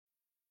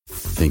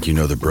Think you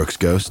know the Brooks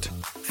Ghost?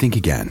 Think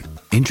again.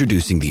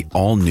 Introducing the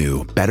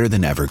all-new,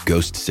 better-than-ever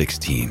Ghost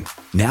 16.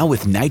 Now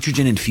with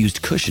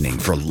nitrogen-infused cushioning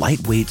for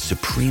lightweight,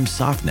 supreme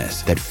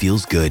softness that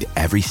feels good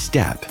every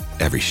step,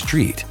 every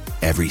street,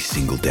 every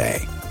single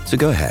day. So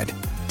go ahead,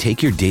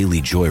 take your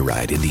daily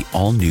joyride in the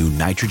all-new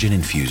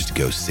nitrogen-infused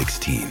Ghost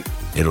 16.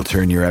 It'll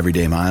turn your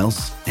everyday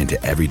miles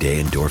into everyday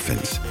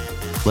endorphins.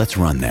 Let's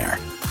run there.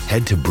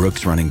 Head to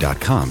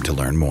brooksrunning.com to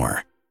learn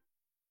more.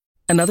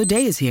 Another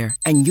day is here,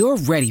 and you're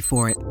ready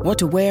for it. What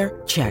to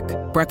wear? Check.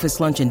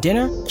 Breakfast, lunch, and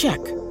dinner?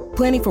 Check.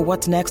 Planning for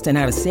what's next and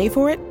how to save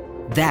for it?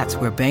 That's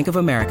where Bank of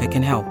America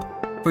can help.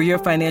 For your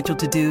financial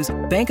to-dos,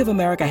 Bank of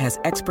America has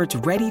experts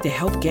ready to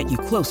help get you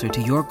closer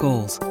to your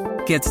goals.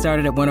 Get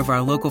started at one of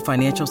our local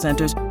financial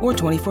centers or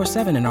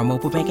 24/7 in our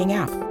mobile banking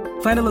app.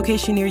 Find a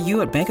location near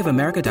you at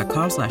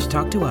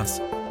bankofamerica.com/talktous.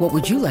 What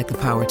would you like the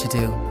power to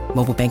do?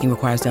 Mobile banking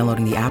requires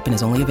downloading the app and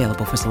is only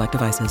available for select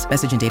devices.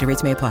 Message and data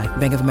rates may apply.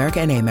 Bank of America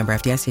N.A., member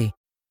FDIC.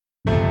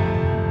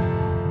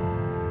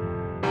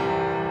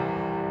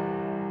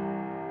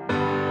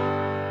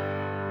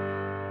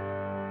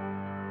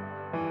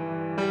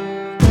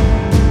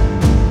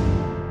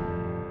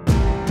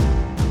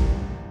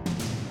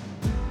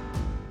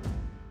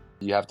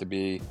 You have to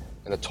be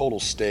in a total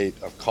state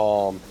of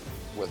calm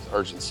with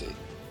urgency.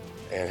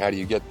 And how do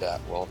you get that?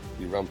 Well,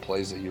 you run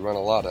plays that you run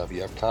a lot of.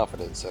 You have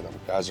confidence in them.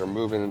 Guys are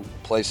moving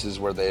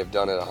places where they have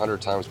done it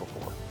 100 times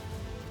before.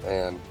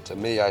 And to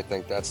me, I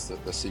think that's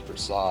the secret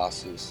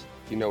sauce is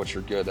you know what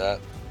you're good at,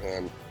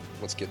 and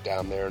let's get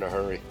down there in a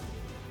hurry.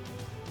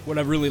 What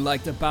I really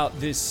liked about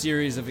this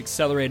series of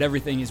Accelerate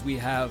Everything is we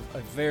have a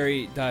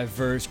very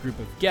diverse group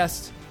of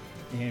guests,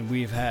 and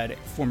we've had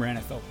former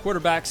NFL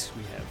quarterbacks,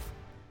 we have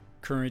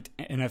current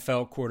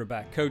NFL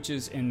quarterback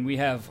coaches, and we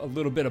have a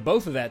little bit of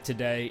both of that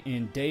today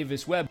in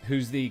Davis Webb,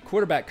 who's the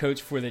quarterback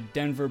coach for the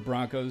Denver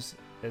Broncos,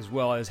 as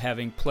well as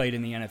having played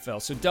in the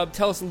NFL. So, Dub,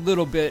 tell us a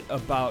little bit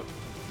about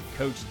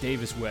Coach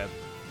Davis Webb.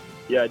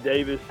 Yeah,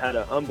 Davis had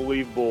an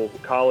unbelievable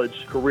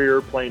college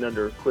career playing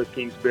under Cliff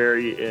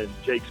Kingsbury and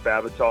Jake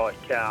Spavital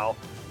at Cal.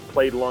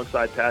 Played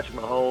alongside Patrick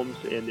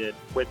Mahomes and then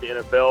went to the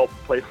NFL,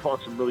 played along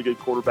some really good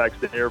quarterbacks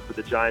there for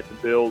the Giants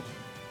and Bills,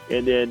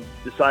 and then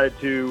decided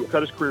to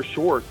cut his career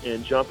short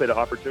and jump at an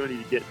opportunity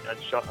to get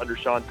under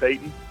Sean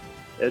Payton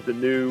as the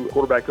new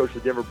quarterback coach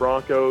of the Denver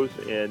Broncos.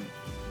 And,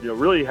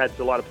 really had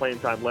a lot of playing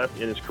time left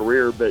in his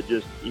career, but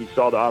just he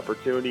saw the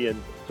opportunity and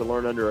to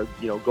learn under a,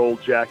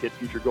 gold jacket,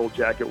 future gold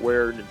jacket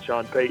wearer, and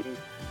Sean Payton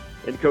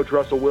and Coach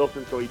Russell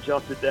Wilson. So he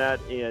jumped at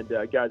that, and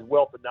guys,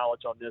 wealth of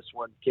knowledge on this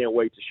one. Can't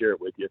wait to share it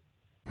with you.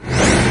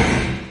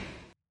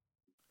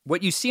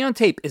 What you see on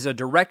tape is a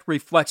direct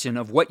reflection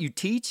of what you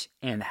teach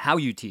and how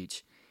you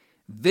teach.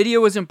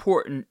 Video is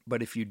important,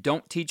 but if you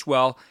don't teach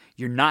well,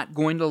 you're not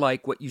going to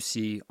like what you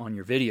see on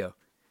your video.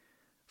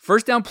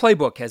 First Down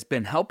Playbook has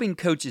been helping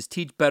coaches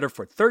teach better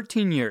for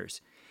 13 years.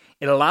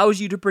 It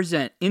allows you to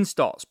present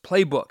installs,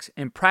 playbooks,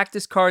 and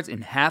practice cards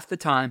in half the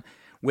time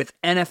with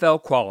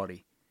NFL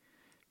quality.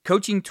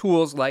 Coaching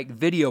tools like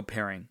video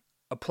pairing,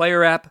 a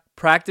player app,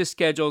 practice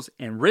schedules,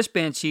 and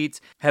wristband sheets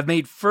have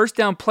made First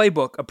Down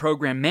Playbook a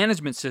program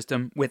management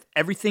system with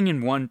everything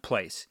in one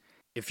place.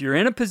 If you're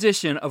in a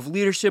position of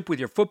leadership with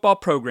your football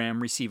program,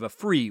 receive a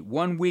free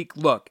 1-week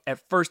look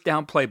at First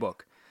Down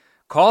Playbook.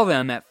 Call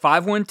them at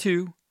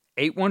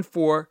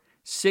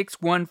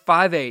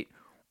 512-814-6158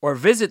 or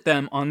visit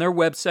them on their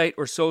website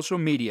or social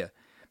media.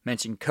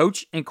 Mention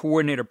Coach and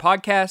Coordinator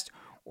Podcast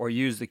or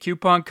use the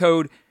coupon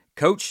code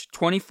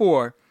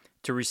COACH24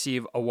 to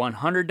receive a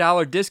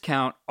 $100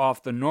 discount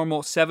off the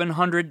normal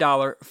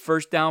 $700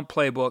 First Down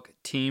Playbook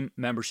team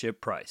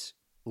membership price.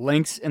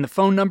 Links and the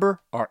phone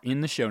number are in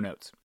the show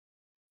notes.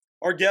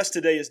 Our guest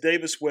today is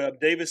Davis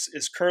Webb. Davis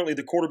is currently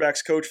the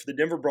quarterback's coach for the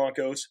Denver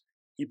Broncos.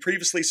 He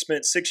previously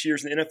spent 6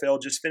 years in the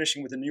NFL, just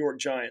finishing with the New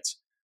York Giants.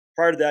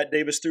 Prior to that,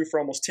 Davis threw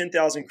for almost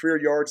 10,000 career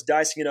yards,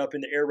 dicing it up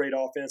in the air raid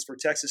offense for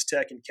Texas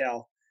Tech and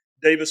Cal.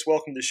 Davis,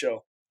 welcome to the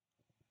show.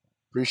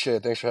 Appreciate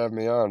it. Thanks for having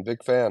me on.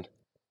 Big fan.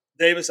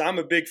 Davis, I'm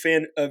a big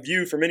fan of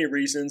you for many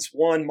reasons.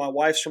 One, my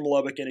wife's from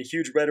Lubbock and a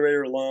huge Red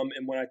Raider alum,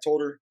 and when I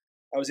told her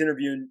I was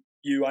interviewing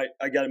you, I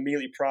got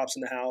immediately props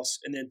in the house.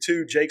 And then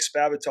two, Jake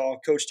Spavital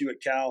coached you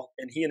at Cal,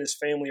 and he and his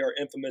family are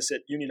infamous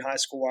at Union High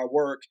School where I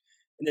work.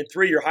 And then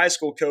three, your high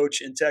school coach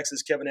in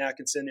Texas, Kevin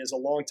Atkinson, is a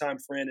longtime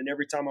friend, and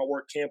every time I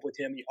work camp with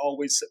him, he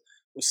always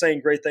was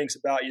saying great things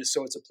about you.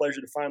 So it's a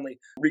pleasure to finally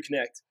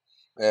reconnect.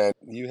 And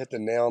you hit the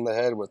nail on the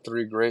head with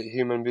three great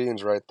human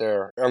beings right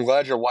there. I'm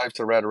glad your wife's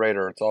a Red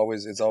Raider. It's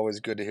always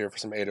good to hear from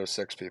some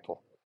 806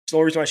 people. The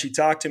only reason why she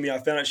talked to me, I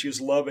found out she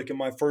was Lubbock, and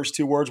my first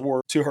two words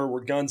to her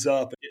were "guns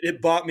up." It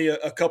bought me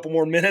a couple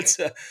more minutes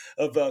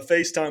of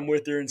FaceTime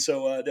with her, and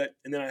so and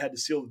then I had to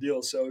seal the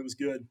deal. So it was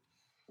good.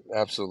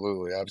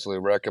 Absolutely.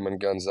 Recommend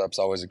guns up. It's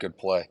always a good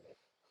play.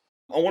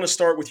 I want to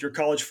start with your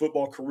college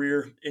football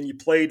career, and you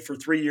played for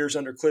 3 years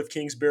under Cliff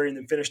Kingsbury, and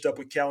then finished up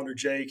with Cal under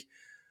Jake.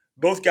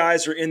 Both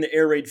guys are in the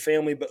air raid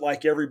family, but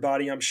like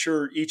everybody, I'm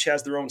sure each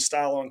has their own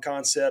style on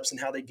concepts and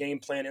how they game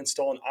plan,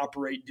 install, and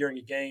operate during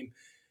a game.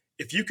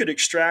 If you could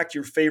extract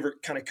your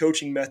favorite kind of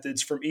coaching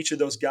methods from each of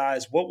those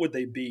guys, what would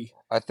they be?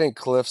 I think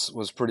Cliff's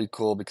was pretty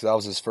cool because that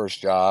was his first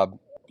job.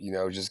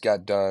 Just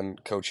got done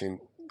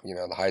coaching,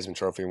 the Heisman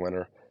Trophy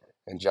winner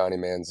and Johnny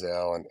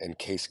Manziel and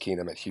Case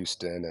Keenum at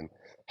Houston, and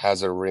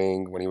has a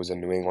ring when he was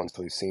in New England,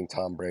 so he's seen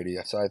Tom Brady.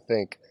 So I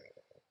think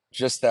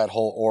just that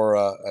whole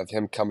aura of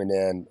him coming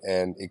in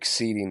and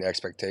exceeding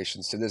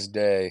expectations. To this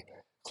day,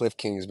 Cliff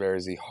Kingsbury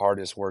is the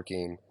hardest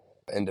working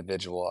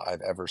individual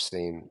I've ever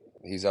seen.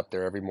 He's up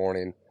there every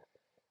morning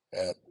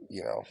at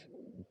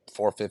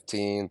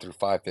 4:15 through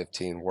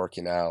 5:15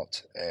 working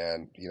out,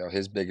 and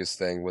his biggest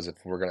thing was, if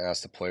we're going to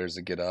ask the players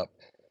to get up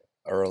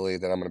early,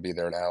 then I'm going to be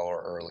there an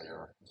hour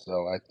earlier.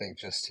 So I think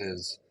just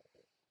his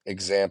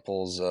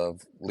examples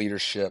of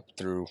leadership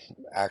through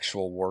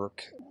actual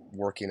work,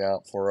 working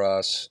out for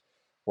us,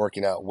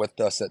 working out with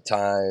us at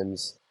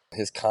times,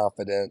 his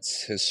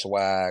confidence, his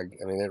swag,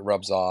 I mean, it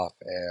rubs off,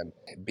 and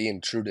being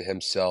true to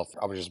himself.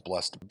 I was just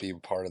blessed to be a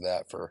part of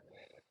that for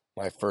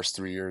my first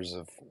 3 years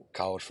of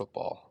college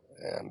football.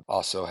 And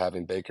also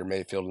having Baker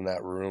Mayfield in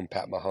that room,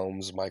 Pat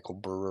Mahomes, Michael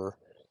Brewer,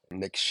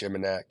 Nick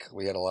Shimanek.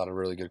 We had a lot of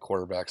really good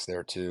quarterbacks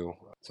there too.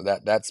 So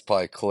that's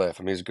probably Cliff.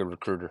 I mean, he's a good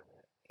recruiter.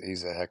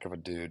 He's a heck of a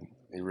dude.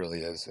 He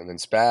really is. And then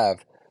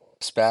Spav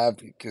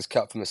is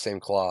cut from the same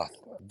cloth.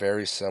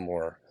 Very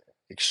similar.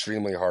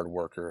 Extremely hard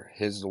worker.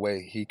 The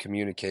way he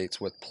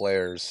communicates with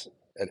players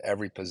at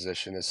every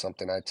position is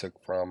something I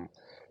took from.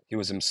 He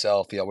was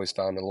himself. He always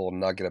found a little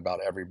nugget about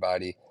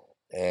everybody,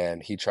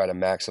 and he tried to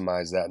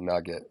maximize that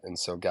nugget. And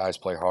so guys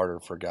play harder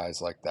for guys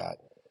like that.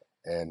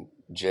 And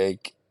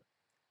Jake,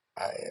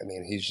 I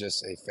mean, he's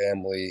just a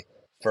family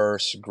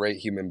first, great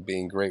human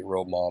being, great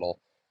role model,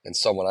 and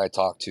someone I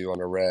talk to on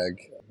a reg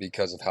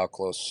because of how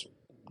close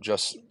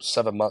just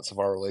 7 months of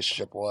our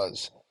relationship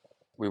was.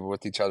 We were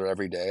with each other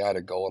every day. I had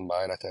a goal in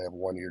mind. I think I have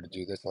 1 year to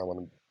do this, and I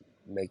want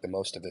to make the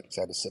most of it because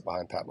I had to sit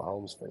behind Pat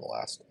Mahomes for the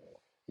last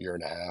year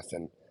and a half.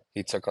 And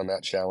he took on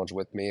that challenge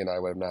with me, and I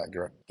would have not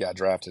got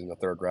drafted in the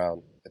third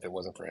round if it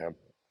wasn't for him.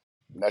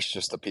 And that's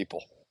just the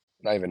people,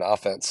 not even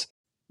offense.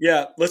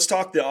 Yeah, let's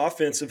talk the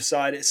offensive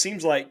side. It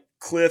seems like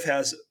Cliff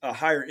has a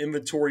higher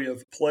inventory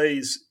of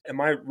plays. Am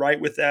I right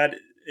with that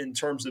in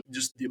terms of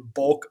just the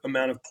bulk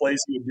amount of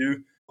plays he would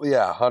do? Well,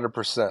 yeah,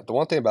 100%. The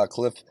one thing about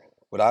Cliff,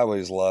 what I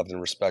always loved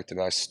and respected,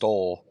 and I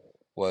stole,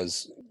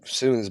 was as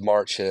soon as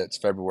March hits,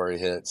 February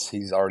hits,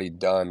 he's already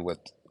done with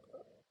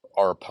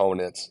our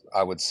opponents.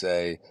 I would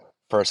say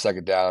first,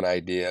 second down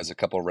ideas, a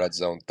couple of red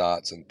zone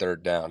thoughts, and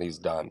third down, he's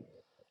done.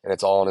 And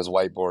it's all on his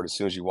whiteboard as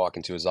soon as you walk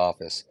into his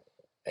office.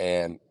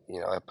 And,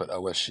 I put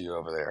OSU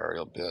over there,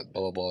 he'll put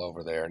blah, blah, blah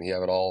over there. And he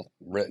have it all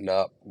written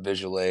up,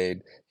 visual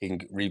aid. He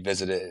can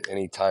revisit it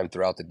any time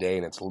throughout the day,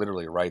 and it's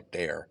literally right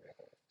there.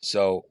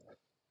 So,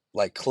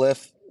 like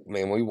Cliff, I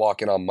mean, when we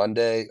walk in on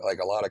Monday, like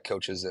a lot of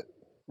coaches, that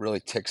really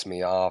ticks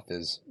me off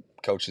is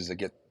coaches that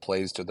get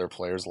plays to their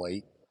players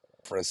late.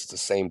 For instance, the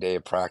same day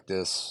of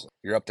practice,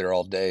 you're up there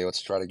all day.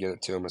 Let's try to get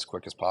it to him as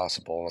quick as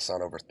possible. Let's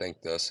not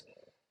overthink this.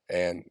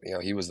 And,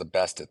 he was the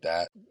best at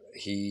that.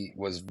 He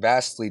was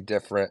vastly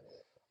different,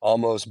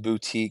 almost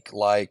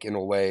boutique-like in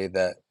a way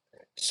that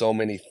so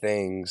many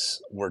things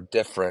were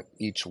different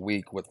each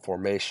week with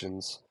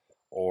formations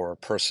or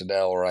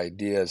personnel or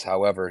ideas.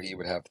 However, he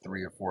would have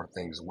 3 or 4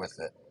 things with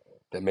it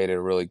that made it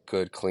a really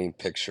good, clean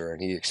picture,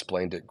 and he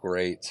explained it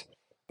great.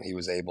 He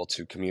was able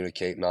to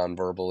communicate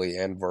non-verbally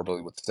and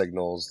verbally with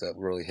signals that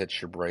really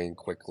hits your brain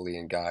quickly,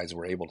 and guys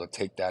were able to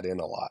take that in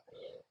a lot.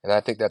 And I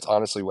think that's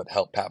honestly what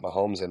helped Pat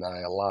Mahomes and I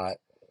a lot.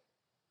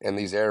 And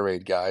these air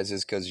raid guys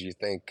is because you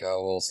think,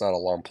 well, it's not a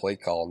long play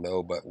call.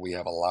 No, but we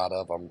have a lot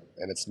of them,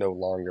 and it's no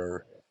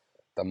longer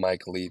the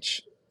Mike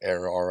Leach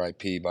era,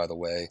 RIP, by the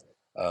way,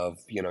 of,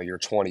 your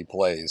 20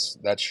 plays.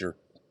 That's your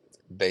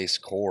base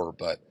core.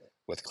 But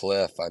with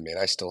Cliff, I mean,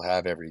 I still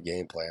have every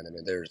game plan. I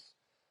mean, there's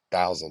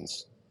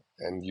thousands,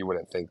 and you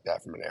wouldn't think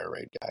that from an air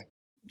raid guy.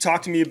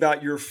 Talk to me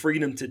about your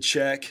freedom to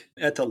check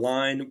at the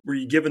line. Were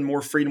you given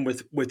more freedom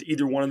with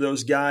either one of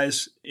those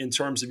guys in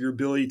terms of your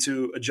ability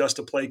to adjust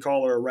a play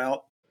call or a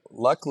route?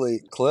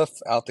 Luckily,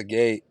 Cliff out the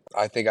gate,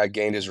 I think I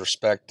gained his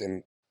respect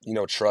and,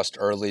 trust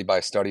early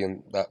by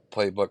studying that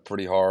playbook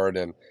pretty hard,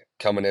 and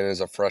coming in as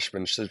a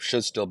freshman,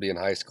 should still be in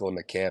high school in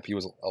the camp. He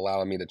was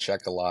allowing me to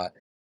check a lot,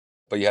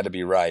 but you had to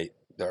be right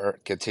to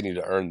continue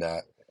to earn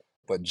that.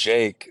 But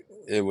Jake,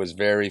 it was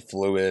very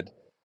fluid.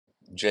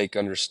 Jake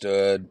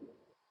understood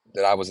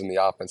that I was in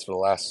the offense for the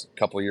last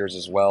couple of years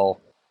as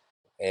well.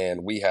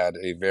 And we had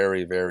a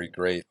very, very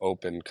great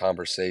open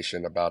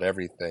conversation about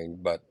everything.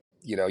 But,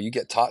 you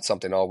get taught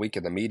something all week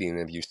in the meeting, and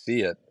if you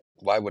see it,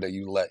 why would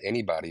you let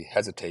anybody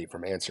hesitate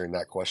from answering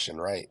that question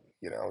right?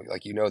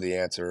 Like the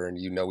answer,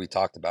 and we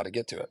talked about it,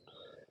 get to it.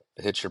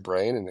 It hits your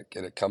brain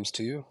and it comes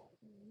to you,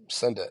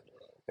 send it.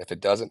 If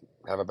it doesn't,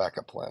 have a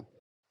backup plan.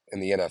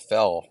 In the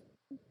NFL,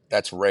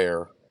 that's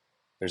rare.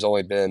 There's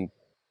only been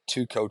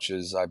 2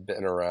 coaches I've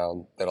been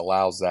around that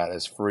allows that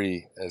as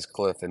free as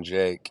Cliff and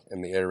Jake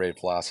in the air raid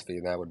philosophy,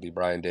 and that would be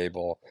Brian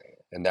Dable,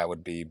 and that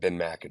would be Ben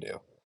McAdoo.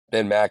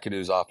 Ben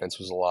McAdoo's offense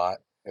was a lot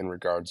in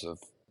regards of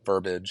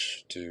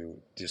verbiage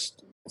to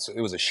just So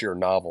it was a sheer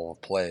novel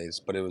of plays,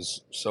 but it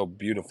was so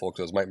beautiful because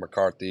it was Mike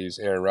McCarthy's,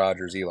 Aaron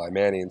Rodgers, Eli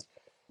Manning's,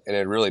 and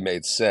it really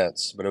made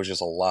sense, but it was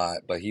just a lot.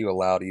 But he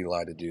allowed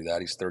Eli to do that.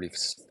 He's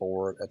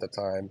 34 at the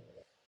time.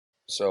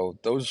 So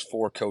those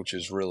four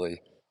coaches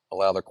really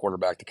allow the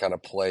quarterback to kind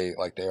of play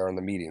like they are in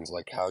the meetings,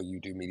 like how you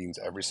do meetings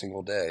every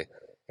single day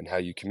and how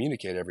you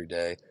communicate every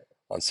day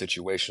on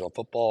situational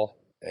football.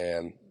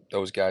 And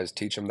those guys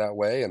teach them that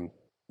way, and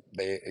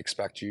they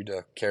expect you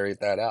to carry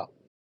that out.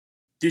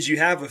 Did you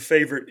have a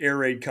favorite air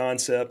raid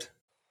concept?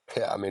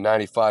 Yeah, I mean,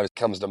 95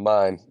 comes to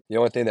mind. The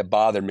only thing that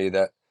bothered me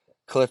that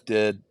Cliff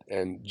did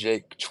and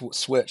Jake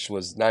switched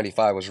was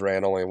 95 was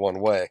ran only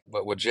one way.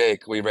 But with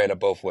Jake, we ran it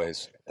both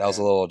ways. That was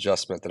a little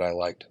adjustment that I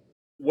liked.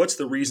 What's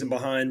the reason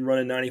behind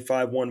running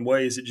 95 one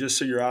way? Is it just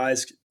so your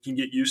eyes can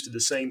get used to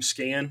the same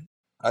scan?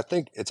 I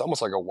think it's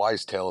almost like a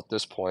wise tale at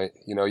this point.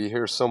 You know, you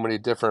hear so many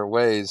different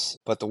ways,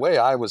 but the way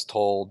I was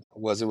told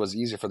was it was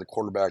easier for the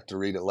quarterback to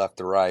read it left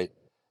to right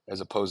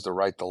as opposed to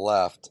right to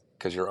left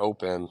because you're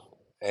open.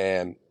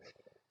 And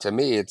to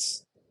me,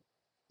 it's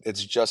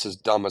just as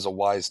dumb as a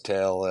wise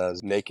tale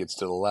as nakeds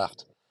to the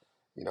left.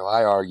 You know,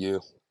 I argue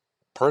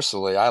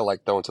personally, I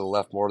like throwing to the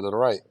left more than the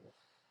right.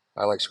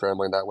 I like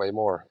scrambling that way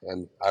more.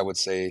 And I would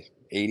say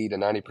 80 to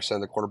 90%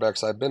 of the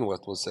quarterbacks I've been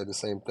with will say the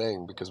same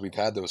thing because we've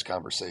had those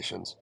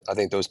conversations. I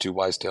think those two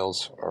wise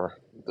tales are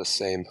the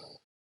same.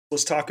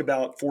 Let's talk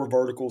about four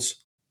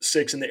verticals,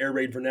 6 in the air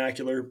raid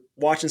vernacular.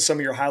 Watching some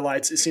of your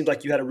highlights, it seemed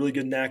like you had a really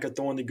good knack of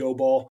throwing the go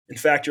ball. In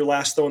fact, your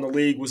last throw in the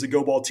league was the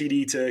go ball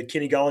TD to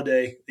Kenny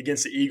Galladay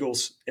against the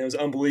Eagles. And it was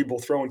unbelievable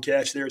throw and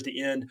catch there at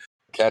the end.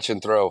 Catch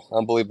and throw.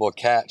 Unbelievable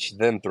catch,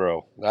 then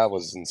throw. That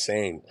was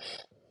insane.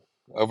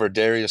 Over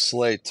Darius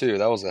Slay, too.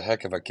 That was a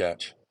heck of a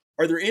catch.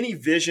 Are there any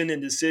vision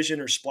and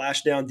decision or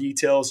splashdown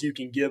details you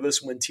can give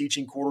us when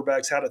teaching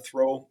quarterbacks how to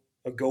throw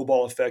a go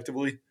ball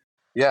effectively?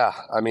 Yeah,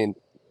 I mean,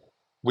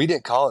 we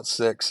didn't call it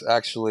 6,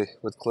 actually,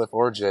 with Cliff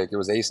or Jake. It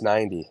was Ace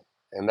 90.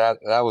 And that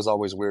was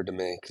always weird to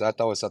me because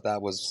I always thought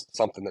that was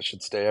something that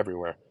should stay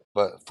everywhere.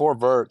 But 4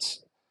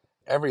 verts,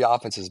 every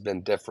offense has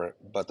been different.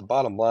 But the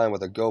bottom line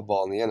with a go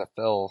ball in the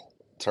NFL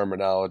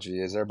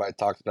terminology is everybody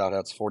talks about how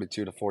it's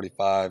 42 to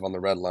 45 on the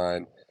red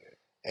line.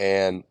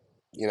 And,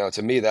 you know,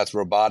 to me, that's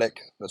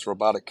robotic. That's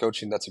robotic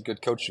coaching. That's a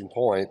good coaching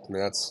point. I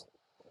mean, that's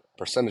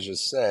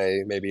percentages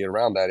say maybe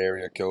around that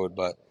area code.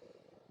 But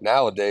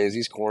nowadays,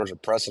 these corners are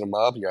pressing them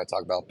up. You got to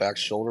talk about back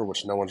shoulder,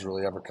 which no one's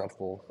really ever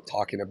comfortable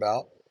talking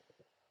about.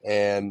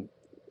 And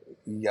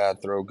you got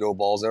to throw go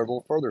balls there a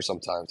little further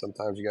sometimes.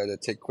 Sometimes you got to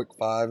take quick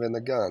 5 in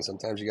the gun.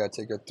 Sometimes you got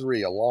to take a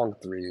 3, a long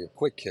 3, a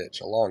quick catch,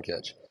 a long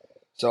catch.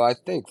 So I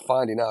think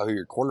finding out who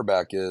your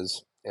quarterback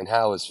is and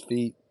how his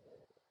feet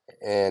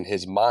and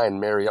his mind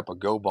marry up a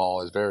go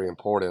ball is very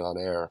important on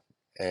air.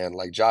 And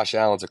like Josh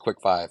Allen's a quick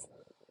 5.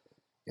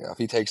 You know, if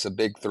he takes a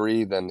big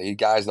 3, then the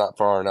guy's not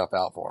far enough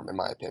out for him, in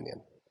my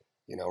opinion.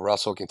 You know,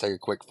 Russell can take a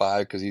quick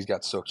 5 because he's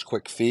got such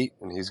quick feet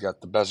and he's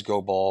got the best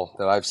go ball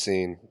that I've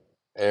seen,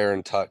 air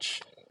and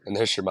touch, in the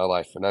history of my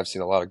life. And I've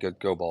seen a lot of good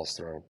go balls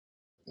thrown.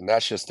 And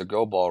that's just the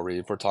go ball read.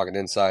 If we're talking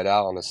inside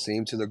out on the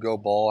seam to the go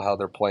ball, how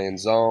they're playing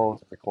zone,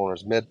 the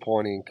corner's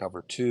mid-pointing,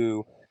 cover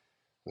 2,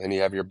 and then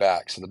you have your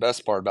back. So the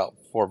best part about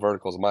 4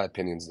 verticals, in my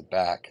opinion, is the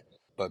back.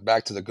 But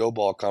back to the go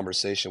ball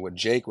conversation with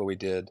Jake, what we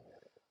did,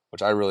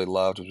 which I really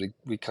loved, was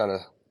we kind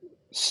of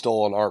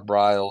stole an Art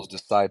Briles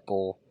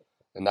disciple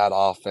in that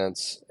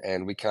offense,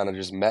 and we kind of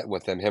just met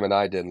with him and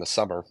I did in the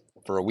summer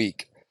for a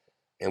week,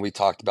 and we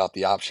talked about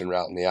the option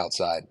route on the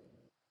outside.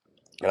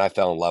 And I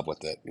fell in love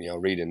with it, you know,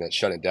 reading it,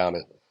 shutting it down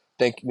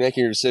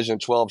making your decision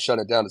at 12,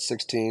 shutting it down to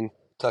 16,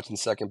 touching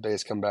second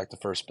base, come back to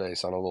first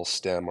base on a little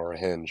stem or a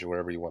hinge or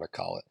whatever you want to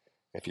call it.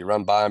 If you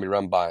run by them, you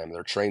run by them.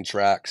 They're train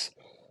tracks.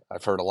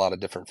 I've heard a lot of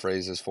different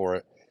phrases for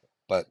it.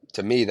 But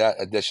to me, that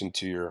addition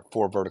to your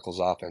 4 verticals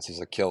offense is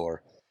a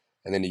killer.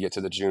 And then you get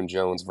to the June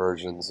Jones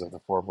versions of the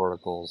 4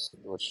 verticals,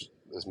 which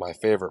is my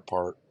favorite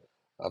part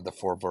of the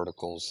 4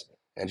 verticals.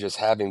 And just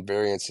having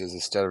variances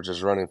instead of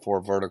just running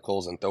 4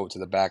 verticals and throw it to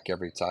the back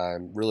every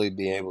time, really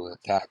being able to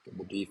attack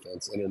the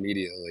defense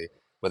intermediately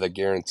with a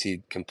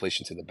guaranteed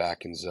completion to the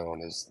back end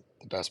zone is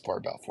the best part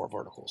about 4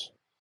 verticals.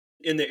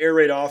 In the air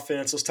raid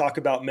offense, let's talk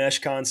about mesh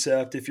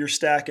concept. If you're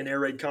stacking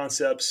air raid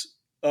concepts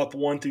up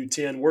 1 through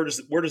 10, where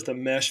does the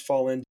mesh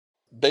fall in?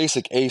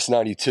 Basic Ace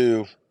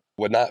 92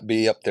 would not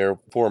be up there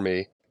for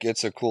me.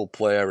 It's a cool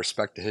play. I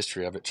respect the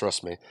history of it,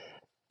 trust me.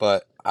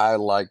 But I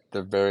like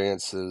the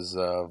variances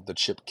of the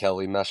Chip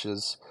Kelly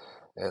meshes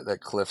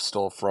that Cliff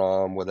stole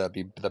from, whether that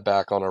be the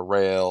back on a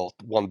rail,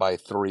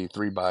 1x3,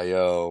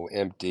 3x0,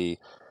 empty.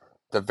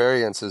 The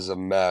variances of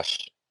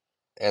mesh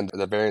and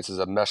the variances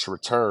of mesh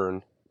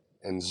return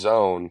and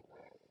zone,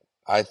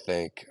 I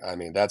think, I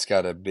mean, that's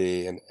got to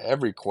be in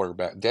every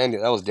quarterback.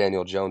 That was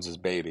Daniel Jones's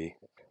baby,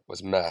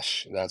 was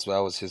mesh. That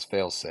was his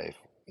fail-safe.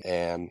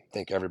 And I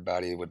think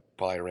everybody would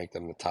probably rank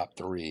them in the top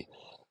 3.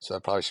 So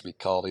that probably should be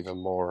called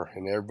even more.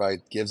 And everybody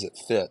gives it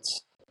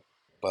fits,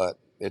 but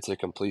it's a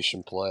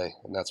completion play,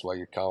 and that's why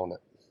you're calling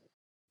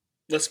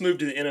it. Let's move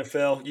to the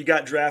NFL. You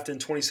got drafted in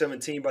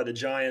 2017 by the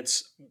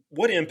Giants.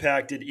 What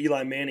impact did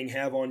Eli Manning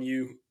have on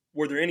you?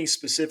 Were there any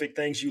specific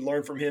things you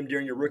learned from him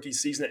during your rookie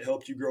season that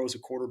helped you grow as a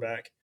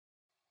quarterback?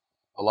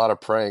 A lot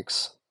of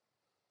pranks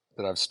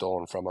that I've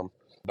stolen from him,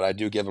 but I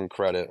do give him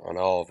credit on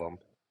all of them.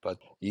 But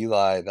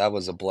Eli, that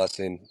was a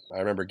blessing. I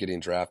remember getting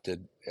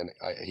drafted, and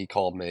he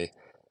called me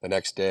the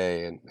next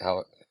day, and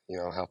how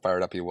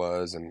fired up he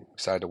was and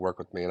excited to work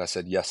with me. And I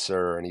said, "Yes,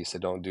 sir." And he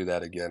said, "Don't do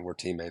that again. We're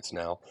teammates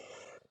now."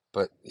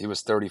 But he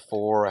was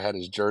 34. I had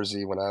his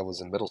jersey when I was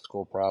in middle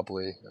school,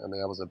 probably. I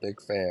mean, I was a big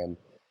fan,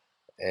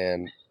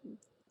 and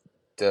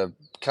to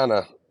kind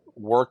of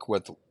work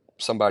with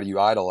somebody you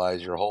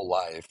idolize your whole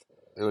life,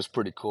 it was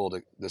pretty cool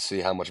to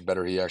see how much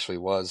better he actually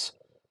was,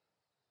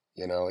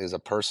 as a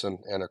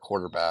person and a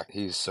quarterback.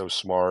 He's so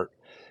smart,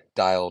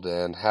 dialed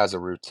in, has a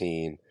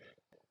routine.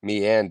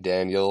 Me and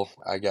Daniel,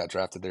 I got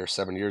drafted there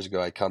 7 years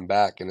ago. I come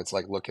back, and it's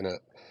like looking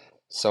at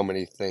so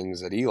many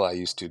things that Eli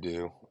used to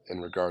do in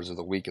regards to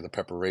the week of the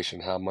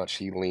preparation, how much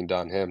he leaned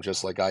on him,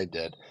 just like I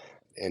did.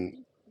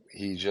 And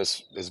he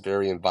just is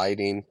very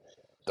inviting.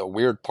 The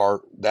weird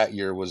part that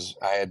year was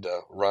I had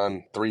to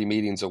run 3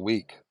 meetings a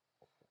week.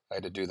 I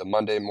had to do the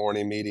Monday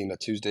morning meeting, a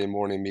Tuesday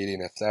morning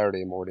meeting, a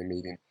Saturday morning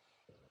meeting.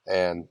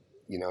 And,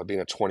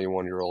 being a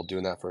 21-year-old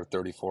doing that for a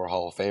 34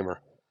 Hall of Famer,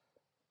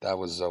 that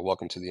was a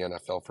welcome to the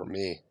NFL for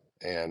me.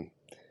 And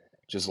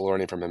just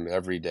learning from him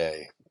every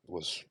day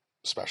was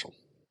special.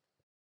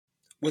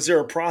 Was there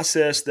a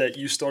process that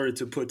you started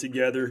to put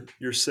together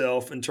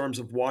yourself in terms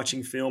of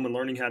watching film and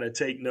learning how to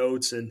take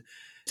notes and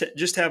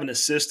just having a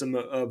system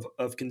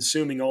of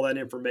consuming all that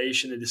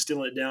information and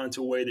distilling it down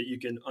into a way that you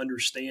can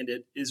understand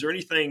it? Is there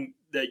anything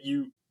that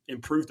you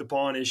improved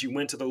upon as you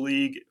went to the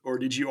league, or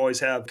did you always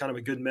have kind of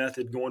a good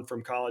method going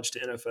from college to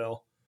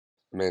NFL?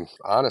 I mean,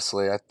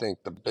 honestly, I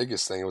think the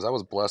biggest thing was I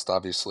was blessed,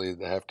 obviously,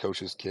 to have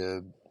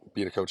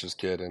be a coach's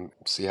kid and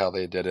see how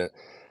they did it,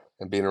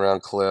 and being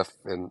around Cliff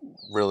and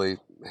really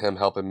him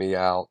helping me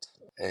out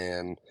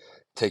and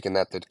taking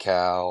that to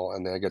Cal.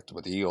 And then I get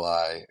with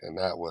Eli, and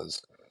that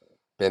was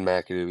Ben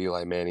McAdoo,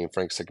 Eli Manning,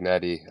 Frank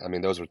Signetti. I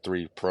mean, those were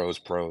three pros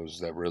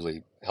that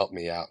really helped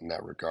me out in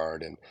that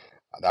regard. And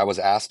I was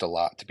asked a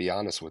lot, to be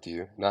honest with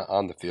you, not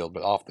on the field,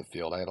 but off the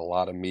field. I had a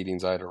lot of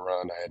meetings I had to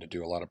run. I had to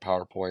do a lot of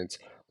PowerPoints,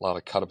 a lot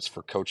of cut-ups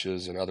for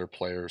coaches and other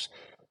players.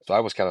 So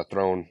I was kind of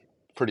thrown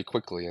pretty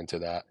quickly into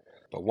that.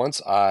 But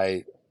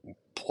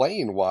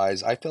playing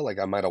wise, I feel like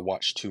I might have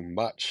watched too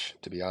much,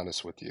 to be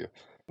honest with you.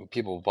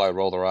 People will probably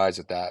roll their eyes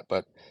at that,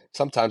 but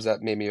sometimes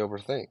that made me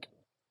overthink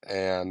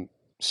and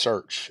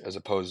search and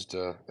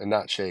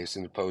not chase,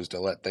 as opposed to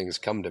let things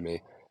come to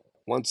me.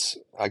 Once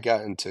I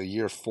got into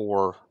year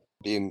 4,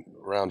 being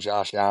around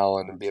Josh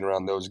Allen and being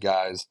around those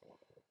guys,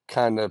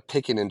 kind of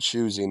picking and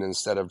choosing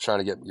instead of trying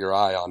to get your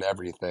eye on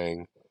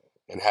everything,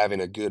 and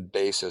having a good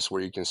basis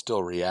where you can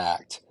still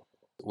react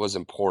was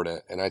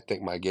important. And I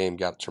think my game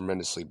got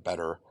tremendously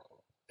better.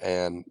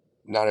 And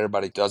not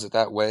everybody does it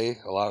that way.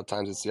 A lot of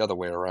times it's the other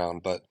way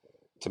around. But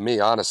to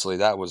me, honestly,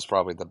 that was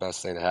probably the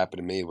best thing that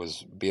happened to me,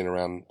 was being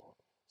around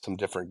some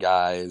different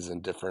guys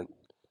and different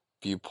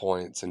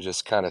viewpoints, and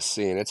just kind of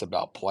seeing it's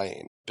about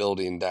playing,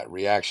 building that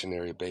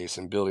reactionary base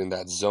and building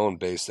that zone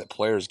base that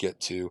players get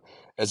to,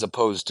 as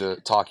opposed to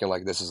talking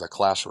like this is a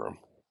classroom,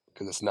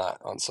 because it's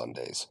not on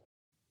Sundays.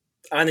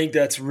 I think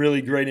that's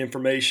really great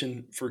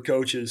information for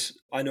coaches.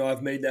 I know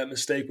I've made that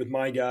mistake with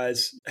my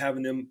guys,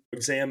 having them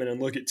examine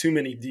and look at too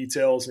many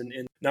details and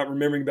not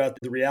remembering about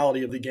the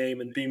reality of the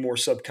game and being more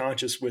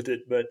subconscious with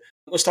it. But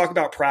let's talk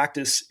about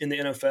practice in the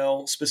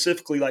NFL,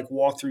 specifically like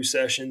walkthrough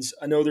sessions.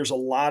 I know there's a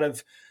lot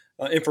of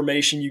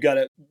information you got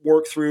to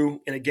work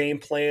through in a game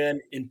plan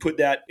and put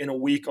that in a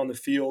week on the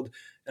field.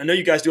 I know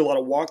you guys do a lot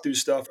of walkthrough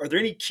stuff. Are there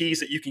any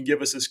keys that you can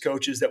give us as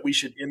coaches that we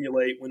should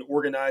emulate when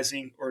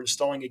organizing or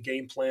installing a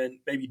game plan,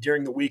 maybe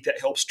during the week, that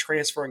helps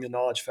transferring the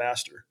knowledge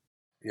faster?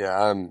 Yeah,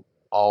 I'm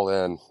all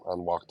in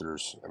on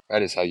walkthroughs.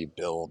 That is how you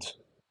build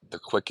the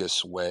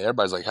quickest way.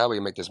 Everybody's like, how do we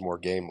make this more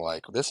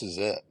game-like? This is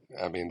it.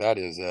 I mean, that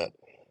is it.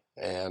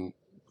 And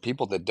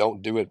people that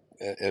don't do it,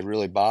 it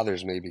really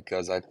bothers me,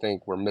 because I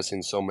think we're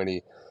missing so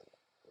many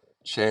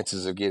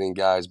chances of getting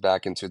guys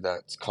back into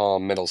that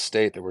calm mental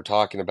state that we're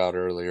talking about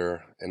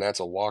earlier. And that's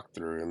a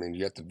walkthrough. I mean,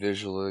 you have to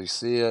visually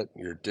see it.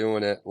 You're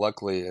doing it.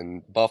 Luckily,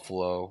 in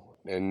Buffalo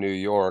and New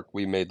York,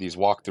 we made these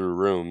walkthrough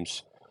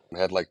rooms. It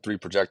had like 3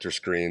 projector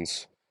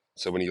screens.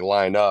 So when you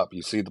line up,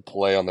 you see the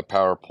play on the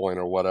PowerPoint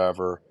or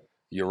whatever,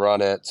 you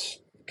run it,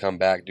 come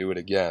back, do it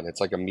again. It's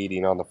like a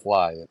meeting on the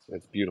fly.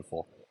 It's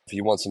beautiful. If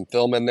you want some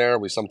film in there,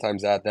 we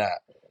sometimes add that.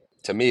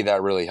 To me,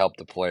 that really helped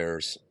the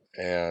players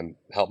and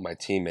helped my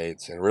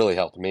teammates, and really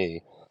helped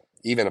me,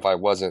 even if I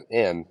wasn't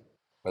in,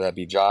 whether that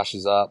be Josh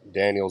is up,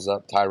 Daniel's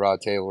up,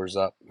 Tyrod Taylor's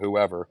up,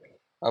 whoever.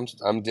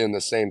 I'm doing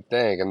the same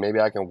thing, and maybe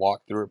I can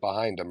walk through it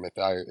behind them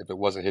if it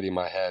wasn't hitting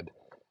my head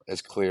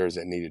as clear as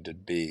it needed to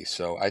be.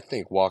 So I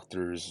think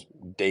walkthroughs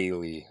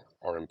daily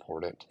are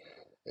important.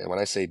 And when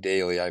I say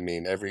daily, I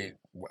mean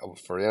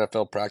for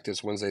NFL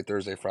practice, Wednesday,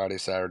 Thursday, Friday,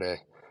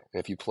 Saturday. And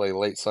if you play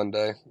late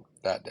Sunday,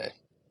 that day.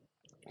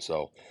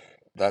 So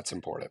that's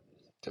important.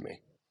 to me.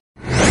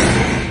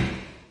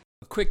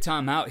 A quick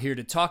time out here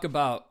to talk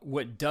about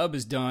what Dub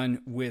has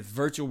done with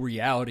virtual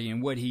reality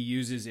and what he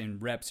uses in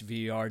Reps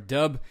VR.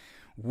 Dub,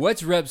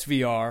 what's Reps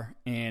VR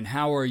and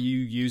how are you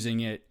using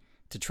it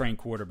to train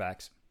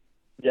quarterbacks?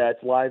 Yeah,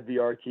 it's live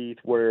VR, Keith,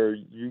 where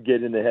you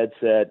get in the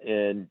headset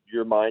and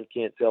your mind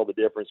can't tell the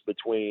difference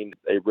between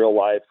a real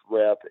life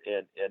rep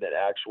and an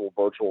actual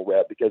virtual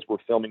rep because we're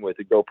filming with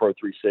a GoPro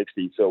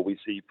 360. So we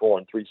see full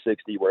on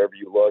 360 wherever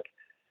you look.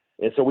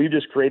 And so we've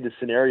just created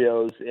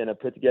scenarios and have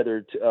put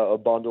together a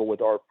bundle with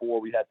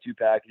R4. We have 2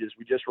 packages.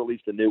 We just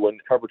released a new one,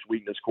 coverage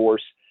weakness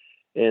course.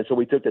 And so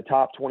we took the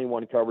top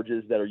 21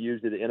 coverages that are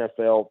used in the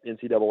NFL,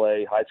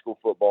 NCAA, high school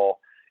football,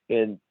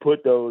 and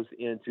put those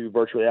into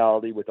virtual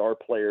reality with our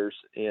players.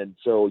 And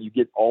so you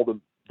get all the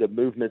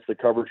movements, the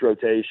coverage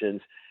rotations.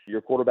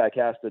 Your quarterback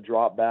has to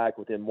drop back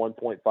within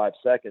 1.5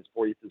 seconds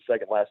before the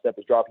second last step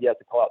is dropped. He has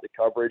to call out the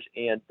coverage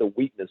and the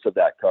weakness of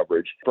that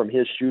coverage from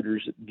his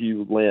shooter's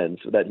view lens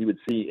so that he would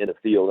see in the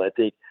field. And I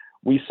think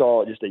we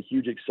saw just a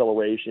huge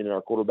acceleration in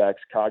our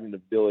quarterback's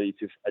cognitive ability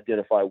to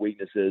identify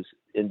weaknesses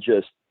in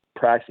just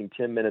practicing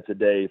 10 minutes a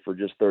day for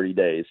just 30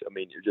 days. I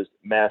mean, you're just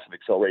massive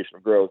acceleration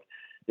of growth.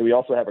 And we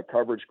also have a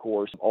coverage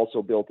course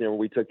also built in where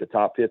we took the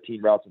top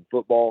 15 routes in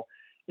football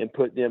and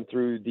put them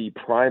through the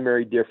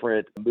primary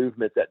different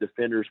movements that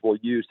defenders will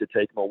use to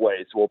take them away.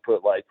 So we'll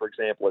put, like, for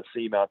example, a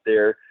seam out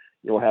there.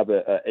 We'll have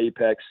a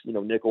apex,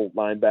 nickel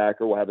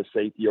linebacker. We'll have a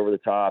safety over the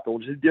top. And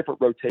we'll just do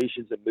different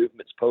rotations and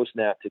movements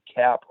post-snap to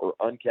cap or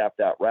uncap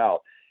that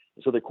route.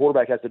 And so the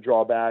quarterback has to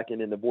draw back,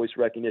 and in the voice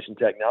recognition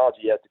technology,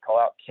 he has to call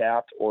out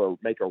capped or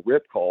make a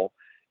rip call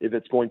if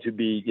it's going to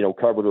be,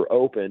 covered or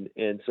open.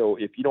 And so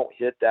if you don't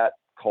hit that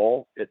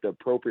call at the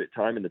appropriate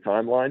time in the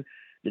timeline,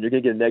 then you're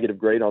going to get a negative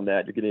grade on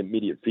that. You're getting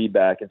immediate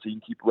feedback. And so you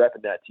can keep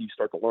repping that till you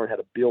start to learn how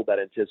to build that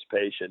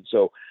anticipation.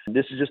 So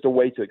this is just a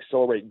way to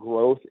accelerate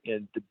growth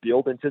and to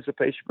build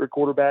anticipation for a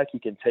quarterback. He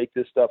can take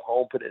this stuff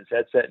home, put it in his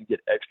headset, and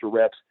get extra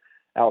reps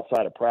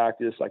outside of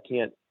practice. I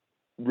can't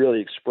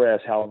really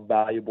express how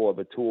valuable of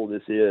a tool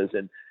this is.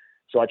 And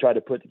so I try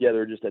to put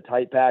together just a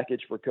tight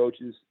package for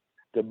coaches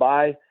to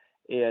buy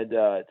and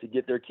to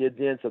get their kids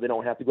in so they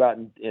don't have to go out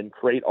and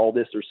create all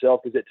this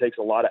themselves because it takes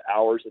a lot of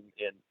hours and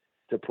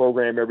to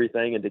program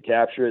everything and to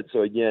capture it.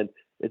 So again,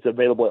 it's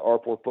available at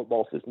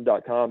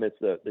r4footballsystem.com. It's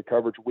the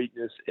coverage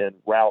weakness and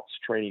routes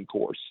training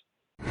course.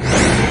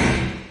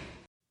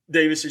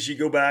 Davis, as you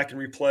go back and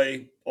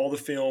replay all the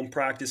film,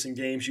 practice, and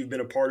games you've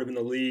been a part of in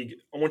the league,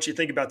 I want you to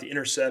think about the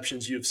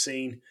interceptions you've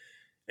seen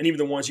and even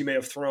the ones you may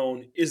have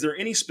thrown. Is there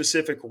any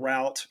specific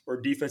route or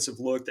defensive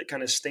look that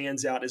kind of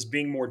stands out as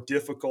being more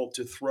difficult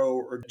to throw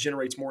or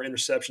generates more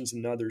interceptions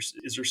than others?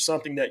 Is there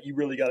something that you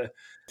really got to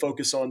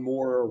focus on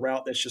more, or a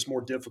route that's just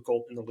more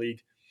difficult in the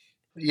league?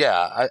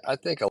 Yeah, I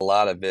think a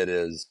lot of it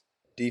is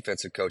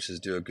defensive coaches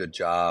do a good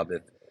job.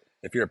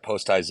 If you're a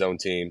post-high zone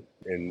team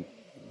and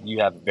you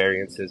have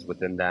variances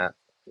within that,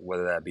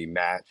 whether that be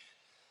match,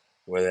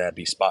 whether that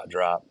be spot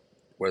drop,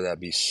 whether that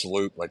be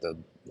sloop, like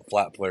the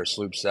flat player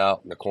sloops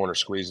out and the corner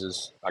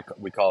squeezes.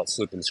 We call it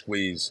sloop and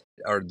squeeze,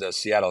 or the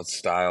Seattle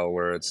style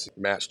where it's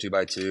match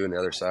 2x2 and the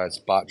other side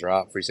spot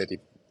drop. Free safety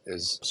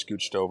is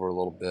scooched over a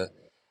little bit.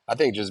 I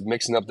think just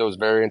mixing up those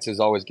variances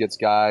always gets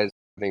guys.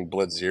 I think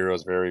blitz zero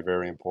is very,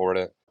 very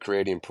important.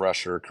 Creating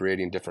pressure,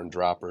 creating different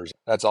droppers.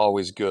 That's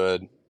always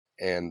good.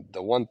 And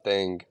the one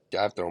thing,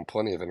 I've thrown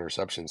plenty of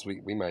interceptions.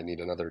 We might need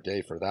another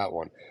day for that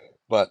one.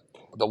 But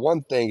the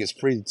one thing is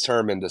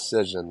predetermined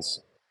decisions.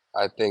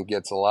 I think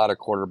gets a lot of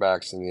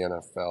quarterbacks in the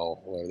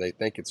NFL where they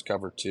think it's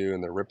cover 2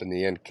 and they're ripping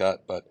the end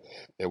cut, but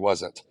it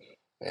wasn't.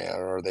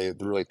 Or they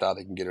really thought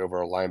they can get it over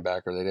a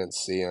linebacker. They didn't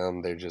see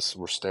him. They just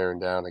were staring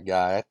down a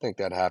guy. I think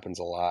that happens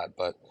a lot,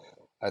 but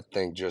I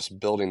think just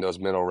building those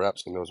mental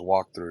reps and those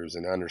walkthroughs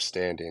and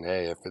understanding,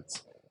 hey, if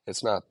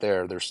it's not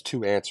there, there's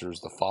 2 answers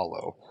to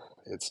follow.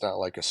 It's not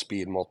like a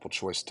speed multiple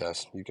choice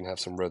test. You can have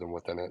some rhythm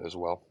within it as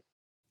well.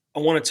 I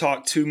want to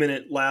talk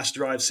 2-minute last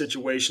drive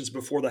situations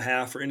before the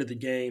half or into the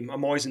game.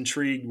 I'm always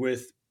intrigued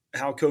with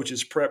how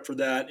coaches prep for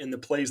that and the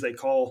plays they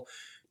call.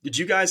 Did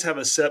you guys have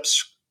a set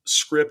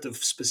script of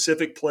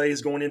specific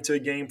plays going into a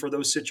game for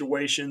those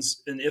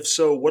situations? And if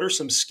so, what are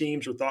some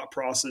schemes or thought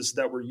process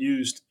that were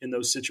used in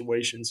those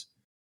situations?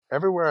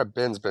 Everywhere I've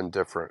been's been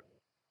different.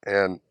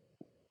 And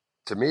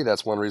to me,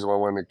 that's one reason why I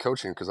went into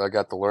coaching, because I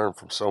got to learn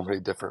from so many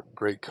different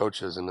great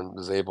coaches and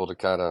was able to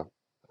kind of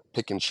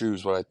pick and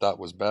choose what I thought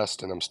was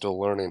best, and I'm still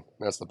learning.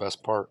 That's the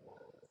best part.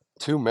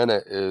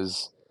 2-minute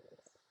is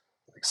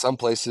like some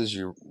places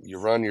you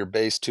run your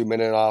base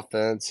 2-minute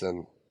offense,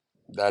 and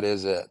that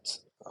is it.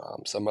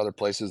 Some other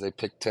places they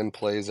pick 10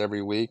 plays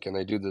every week, and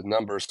they do the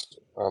numbers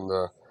on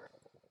the.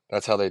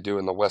 That's how they do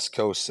in the West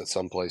Coast at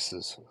some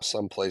places.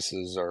 Some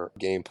places are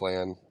game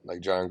plan,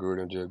 like John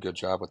Gruden did a good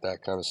job with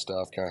that kind of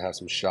stuff. Kind of have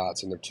some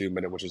shots in their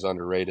 2-minute, which is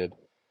underrated,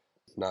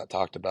 not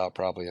talked about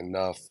probably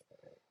enough.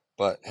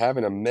 But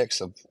having a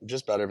mix of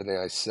just about everything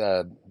I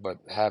said, but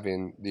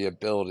having the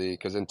ability,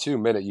 because in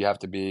 2-minute you have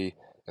to be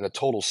in a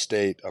total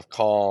state of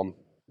calm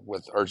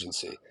with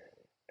urgency.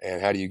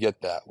 And how do you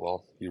get that?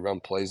 Well, you run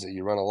plays that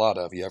you run a lot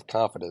of. You have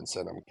confidence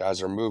in them.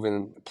 Guys are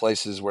moving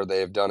places where they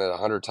have done it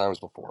 100 times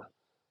before.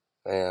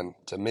 And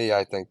to me,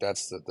 I think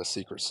that's the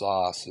secret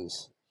sauce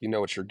is you know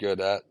what you're good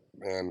at,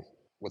 and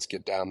let's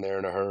get down there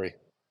in a hurry.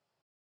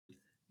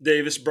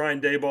 Davis, Brian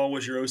Daboll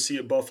was your OC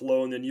at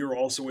Buffalo, and then you were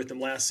also with him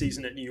last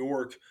season at New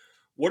York.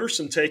 What are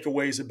some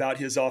takeaways about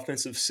his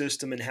offensive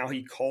system and how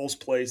he calls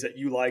plays that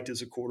you liked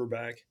as a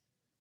quarterback?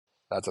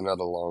 That's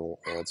another long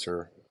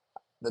answer.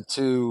 The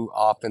two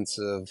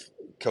offensive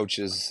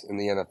coaches in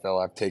the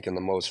NFL I've taken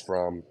the most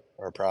from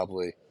are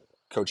probably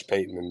Coach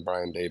Payton and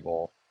Brian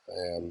Daboll,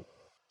 and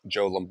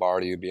Joe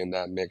Lombardi would be in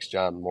that mix,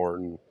 John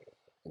Morton,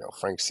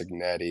 Frank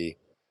Signetti.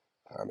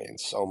 I mean,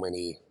 so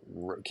many,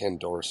 Ken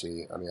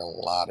Dorsey. I mean, a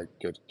lot of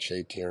good,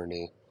 Shea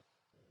Tierney.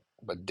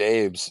 But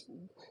Dave's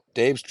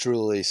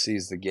truly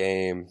sees the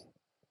game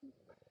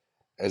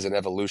as an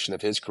evolution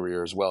of his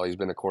career as well. He's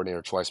been a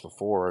coordinator twice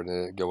before, and it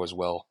didn't go as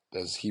well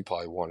as he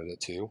probably wanted it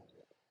to.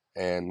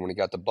 And when he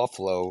got to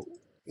Buffalo,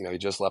 he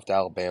just left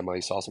Alabama.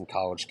 He saw some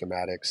college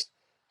schematics,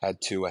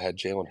 had Tua, had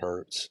Jalen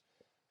Hurts,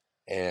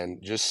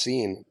 and just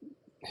seeing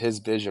his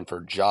vision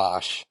for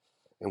Josh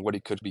and what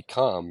he could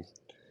become.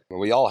 And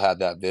we all had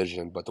that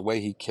vision, but the way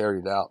he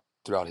carried out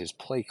throughout his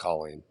play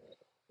calling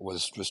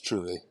was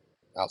truly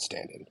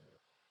outstanding.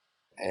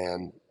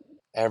 And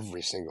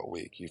every single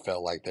week, you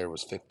felt like there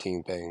was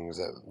 15 things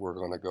that were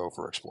going to go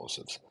for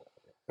explosives,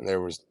 and there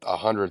was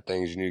 100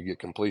 things you knew to get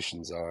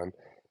completions on,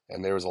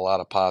 and there was a lot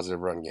of positive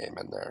run game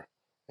in there,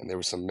 and there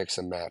was some mix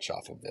and match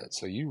off of it.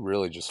 So you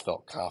really just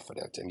felt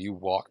confident, and you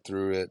walked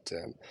through it.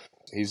 And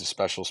he's a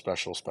special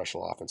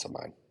offensive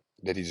mind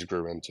that he just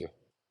grew into.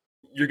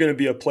 You're going to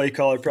be a play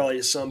caller probably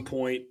at some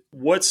point.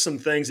 What's some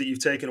things that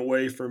you've taken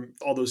away from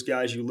all those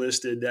guys you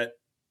listed that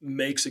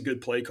makes a good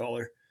play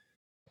caller?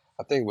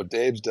 I think what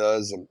Dave's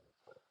does and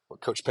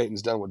what Coach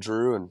Payton's done with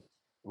Drew and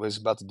what he's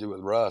about to do with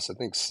Russ, I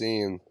think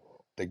seeing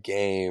the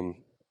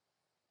game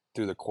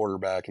through the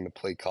quarterback and the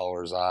play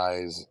caller's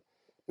eyes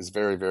is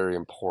very, very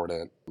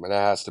important. I mean, that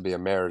has to be a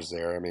marriage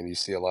there. I mean, you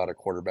see a lot of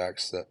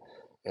quarterbacks that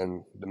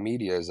in the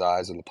media's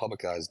eyes and the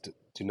public eyes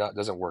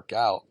doesn't work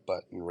out,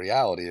 but in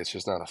reality, it's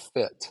just not a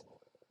fit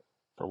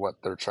for what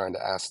they're trying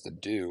to ask to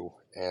do.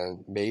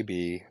 And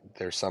maybe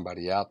there's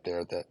somebody out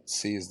there that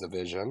sees the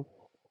vision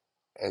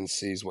and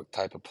sees what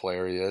type of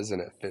player he is,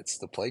 and it fits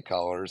the play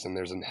callers, and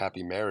there's a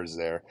happy marriage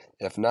there.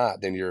 If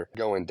not, then you're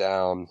going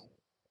down,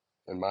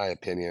 in my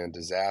opinion, a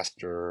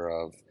disaster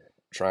of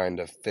trying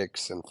to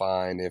fix and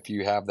find. If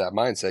you have that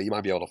mindset, you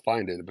might be able to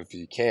find it, but if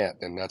you can't,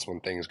 then that's when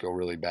things go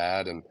really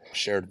bad. And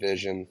shared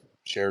vision,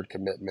 shared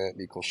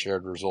commitment equals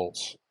shared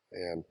results.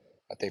 And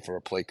I think for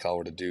a play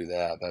caller to do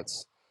that,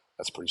 that's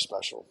pretty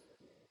special.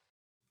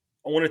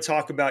 I want to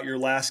talk about your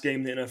last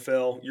game in the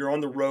NFL. You're on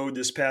the road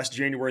this past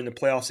January in the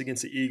playoffs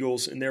against the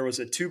Eagles, and there was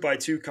a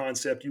 2-by-2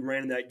 concept you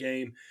ran in that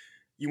game.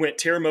 You went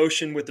tear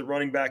motion with the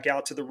running back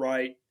out to the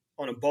right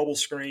on a bubble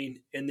screen,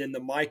 and then the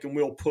Mike and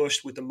Will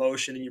pushed with the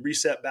motion, and you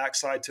reset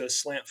backside to a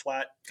slant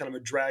flat, kind of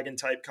a dragon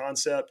type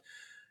concept,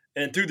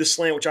 and threw the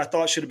slant, which I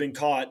thought should have been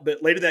caught.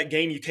 But later that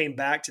game, you came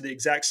back to the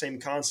exact same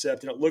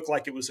concept, and it looked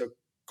like it was a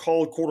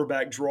called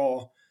quarterback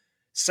draw.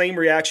 Same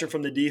reaction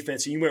from the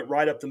defense, and you went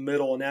right up the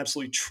middle and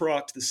absolutely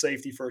trucked the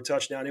safety for a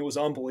touchdown. It was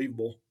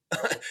unbelievable.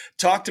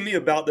 Talk to me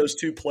about those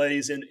two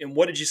plays, and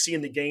what did you see in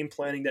the game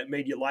planning that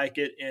made you like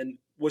it? And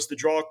was the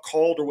draw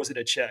called or was it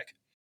a check?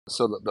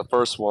 So the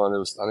first one, I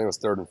think it was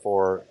 3rd and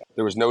 4.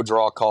 There was no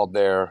draw called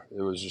there.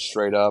 It was just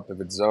straight up.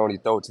 If it's zone, you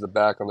throw it to the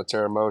back on the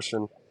tear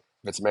motion.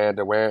 If it's man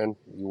to man,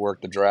 you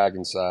work the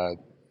dragon side,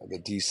 the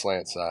D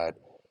slant side.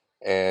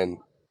 And,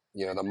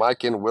 the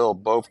Mike and Will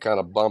both kind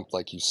of bumped,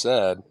 like you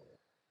said.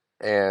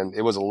 And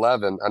it was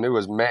 11. I knew it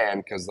was man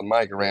because the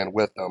Mike ran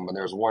with them, and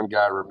there was one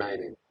guy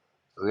remaining.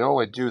 So the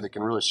only dude that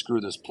can really screw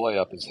this play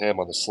up is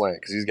him on the slant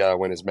because he's got to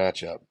win his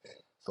matchup.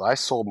 So I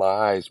sold my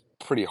eyes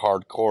pretty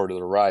hardcore to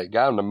the right,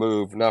 got him to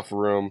move, enough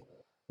room,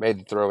 made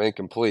the throw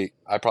incomplete.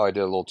 I probably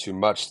did a little too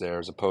much there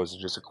as opposed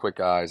to just a quick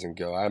eyes and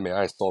go. I mean,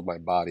 I sold my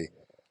body.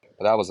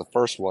 But that was the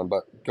first one.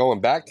 But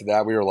going back to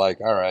that, we were like,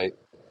 all right,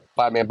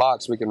 5-man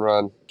box, we can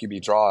run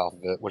QB draw off of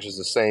it, which is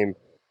the same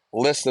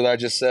list that I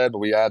just said, but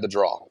we add the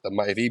draw.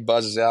 If he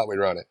buzzes out, we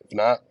run it. If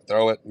not,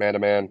 throw it,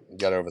 man-to-man,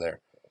 get over there.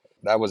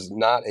 That was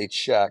not a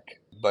check,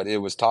 but it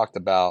was talked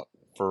about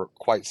for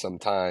quite some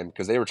time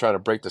because they were trying to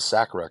break the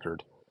sack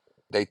record.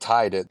 They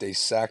tied it. They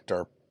sacked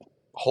our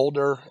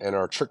holder and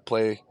our trick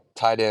play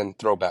tight end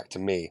throwback to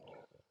me,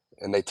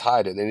 and they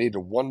tied it. They needed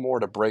one more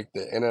to break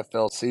the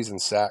NFL season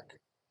sack,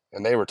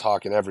 and they were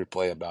talking every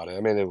play about it. I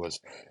mean, it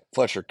was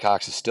Fletcher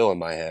Cox is still in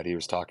my head. He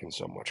was talking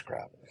so much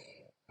crap.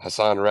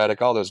 Hassan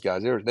Reddick, all those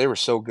guys, they were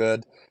so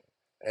good.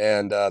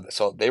 And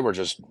so they were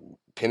just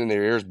pinning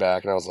their ears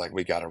back, and I was like,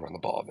 we got to run the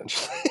ball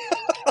eventually.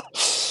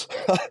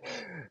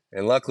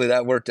 And luckily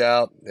that worked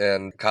out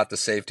and caught the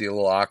safety a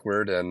little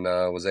awkward and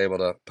was able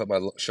to put my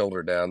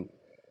shoulder down.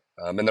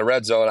 In the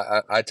red zone,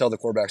 I tell the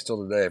quarterback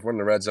still today, if we're in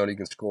the red zone, you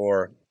can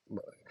score.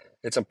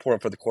 It's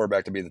important for the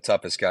quarterback to be the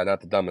toughest guy,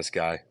 not the dumbest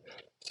guy.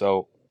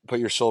 So put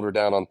your shoulder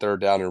down on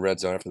third down and red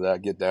zone after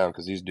that. Get down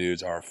because these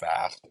dudes are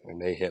fast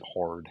and they hit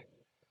hard.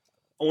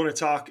 I want to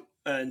talk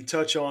and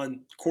touch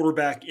on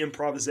quarterback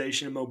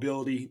improvisation and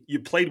mobility. You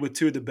played with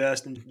two of the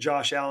best, in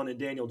Josh Allen and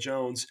Daniel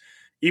Jones.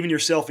 Even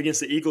yourself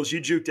against the Eagles, you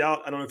juked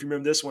out, I don't know if you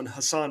remember this one,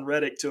 Hassan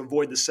Reddick to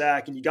avoid the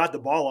sack, and you got the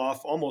ball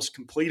off, almost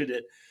completed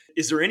it.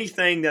 Is there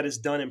anything that is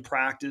done in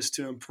practice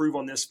to improve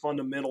on this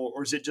fundamental,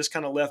 or is it just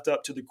kind of left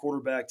up to the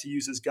quarterback to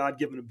use his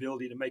God-given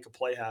ability to make a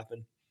play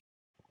happen?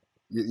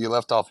 You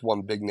left off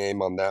one big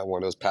name on that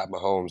one. It was Pat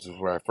Mahomes, is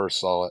where I first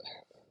saw it.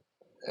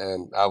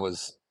 And I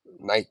was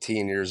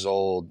 19 years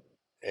old,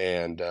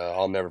 and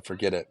I'll never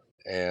forget it.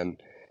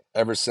 And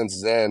ever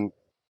since then,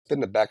 it's been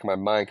in the back of my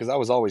mind because I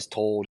was always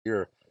told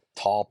you're a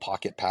tall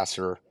pocket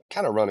passer,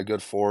 kind of run a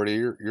good 40.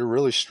 You're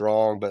really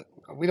strong, but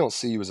we don't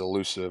see you as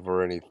elusive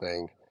or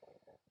anything.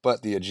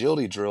 But the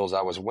agility drills,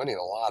 I was winning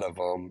a lot of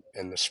them,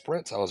 and the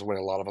sprints, I was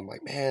winning a lot of them.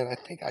 Like, man, I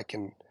think I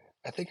can.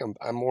 I think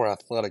I'm more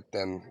athletic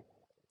than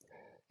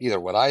either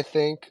what I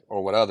think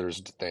or what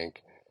others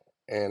think.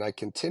 And I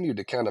continued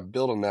to kind of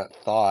build on that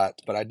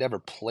thought, but I never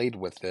played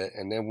with it.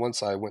 And then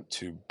once I went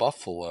to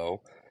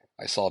Buffalo,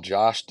 I saw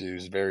Josh do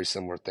very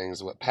similar things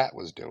to what Pat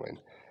was doing.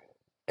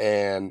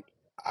 And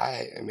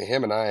I mean,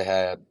 him and I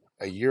had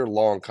a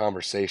year-long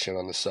conversation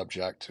on the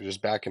subject,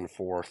 just back and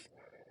forth.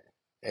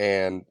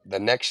 And the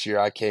next year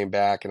I came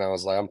back and I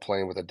was like, I'm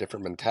playing with a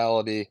different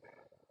mentality.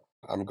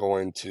 I'm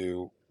going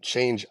to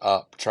change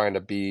up trying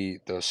to be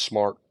the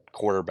smart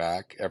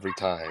quarterback every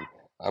time.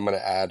 I'm going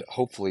to add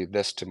hopefully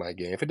this to my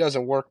game. If it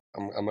doesn't work,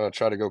 I'm going to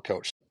try to go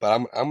coach. But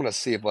I'm going to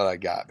see what I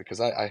got because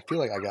I feel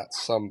like I got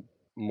some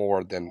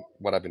more than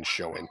what I've been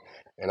showing.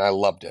 And I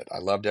loved it. I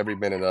loved every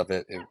minute of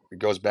it. It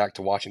goes back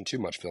to watching too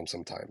much film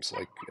sometimes.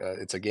 Like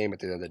it's a game at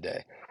the end of the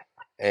day.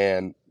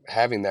 And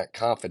having that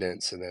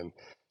confidence and then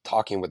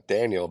talking with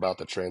Daniel about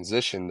the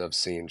transition of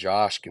seeing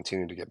Josh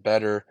continue to get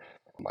better.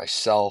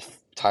 Myself,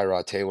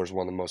 Tyrod Taylor is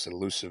one of the most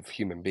elusive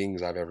human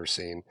beings I've ever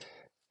seen.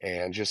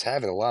 And just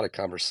having a lot of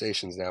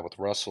conversations now with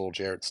Russell,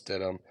 Jarrett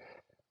Stidham,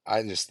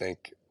 I just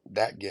think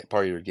that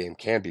part of your game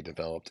can be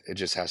developed. It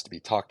just has to be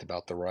talked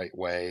about the right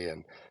way.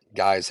 And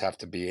guys have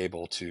to be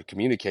able to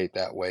communicate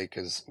that way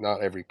because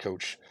not every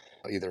coach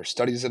either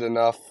studies it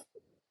enough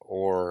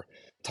or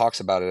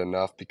talks about it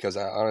enough because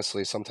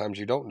honestly, sometimes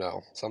you don't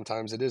know.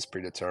 Sometimes it is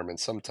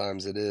predetermined.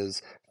 Sometimes it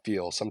is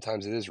feel.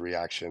 Sometimes it is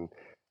reaction.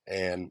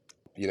 And,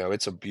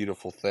 it's a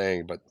beautiful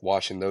thing. But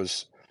watching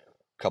those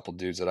couple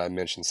dudes that I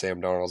mentioned,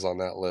 Sam Darnold's on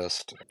that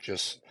list,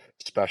 just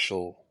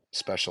special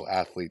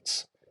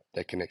athletes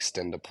that can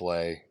extend a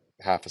play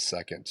half a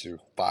second to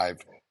 5,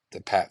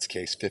 to Pat's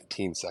case,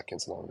 15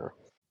 seconds longer.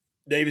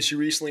 Davis, you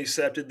recently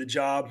accepted the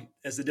job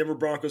as the Denver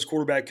Broncos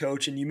quarterback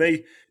coach, and you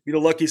may be the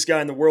luckiest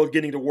guy in the world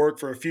getting to work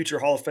for a future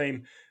Hall of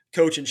Fame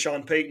coach in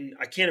Sean Payton.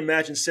 I can't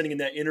imagine sitting in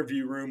that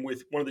interview room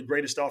with one of the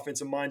greatest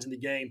offensive minds in the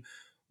game.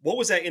 What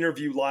was that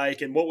interview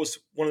like, and what was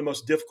one of the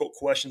most difficult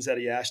questions that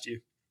he asked you?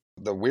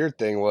 The weird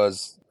thing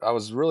was I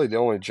was really the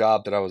only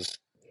job that I was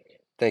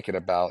thinking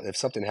about. If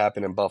something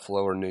happened in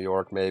Buffalo or New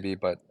York, maybe,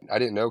 but I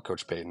didn't know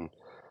Coach Payton,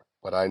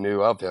 but I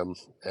knew of him,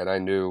 and I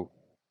knew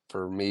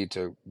for me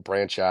to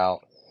branch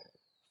out,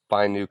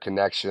 find new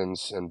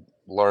connections, and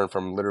learn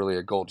from literally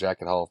a Gold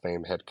Jacket Hall of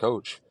Fame head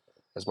coach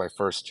as my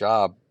first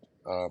job.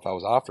 If I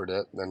was offered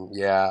it, then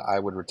yeah, I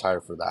would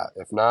retire for that.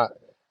 If not,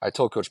 I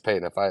told Coach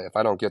Payton, if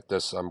I don't get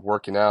this, I'm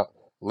working out.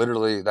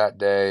 Literally that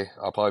day,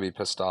 I'll probably be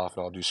pissed off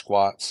and I'll do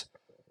squats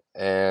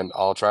and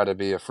I'll try to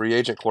be a free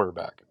agent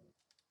quarterback.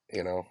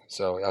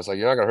 So I was like,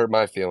 you're not gonna hurt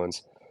my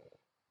feelings,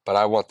 but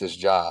I want this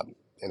job,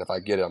 and if I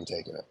get it, I'm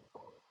taking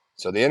it.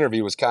 So the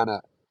interview was kind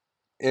of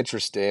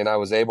interesting. I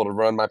was able to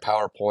run my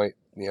PowerPoint.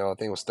 I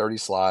think it was 30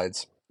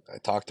 slides. I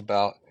talked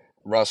about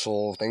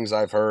Russell, things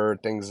I've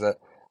heard, things that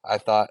I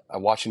thought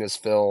watching his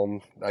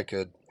film I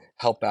could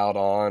help out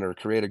on or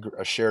create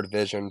a shared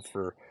vision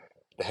for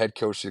the head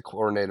coach, the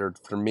coordinator,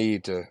 for me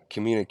to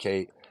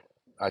communicate.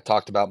 I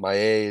talked about my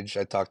age.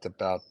 I talked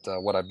about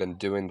what I've been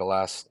doing the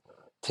last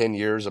 10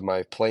 years of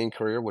my playing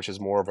career, which is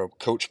more of a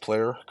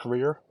coach-player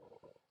career.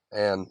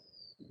 And,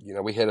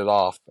 we hit it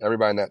off.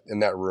 Everybody in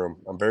that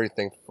room, I'm very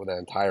thankful for the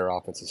entire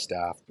offensive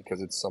staff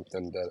because it's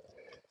something that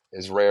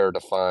is rare to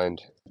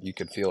find. You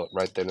could feel it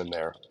right then and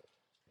there.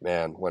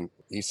 Man, when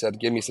he said,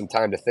 give me some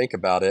time to think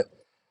about it,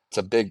 it's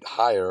a big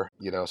hire,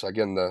 so I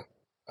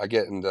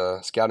get in the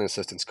scouting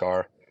assistant's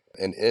car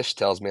and Ish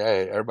tells me,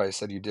 hey, everybody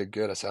said you did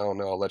good. I said, I don't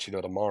know. I'll let you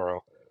know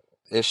tomorrow.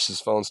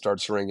 Ish's phone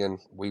starts ringing.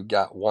 We've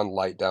got one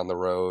light down the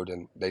road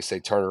and they say,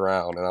 turn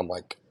around. And I'm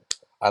like,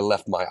 I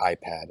left my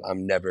iPad.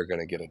 I'm never going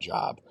to get a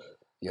job.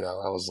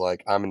 I was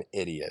like, I'm an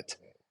idiot.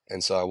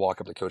 And so I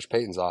walk up to Coach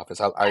Payton's office.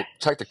 I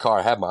checked the car.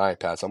 I had my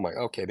iPad. So I'm like,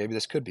 okay, maybe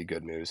this could be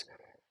good news.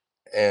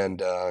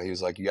 And he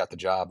was like, you got the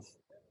job.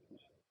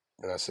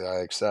 And I said, I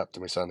accept.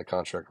 And we signed the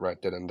contract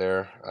right then and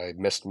there. I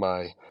missed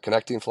my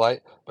connecting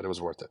flight, but it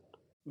was worth it.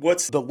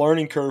 What's the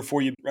learning curve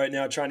for you right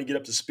now, trying to get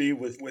up to speed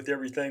with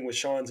everything with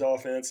Sean's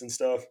offense and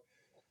stuff?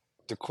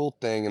 The cool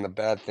thing and the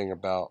bad thing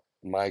about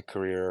my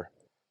career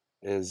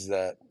is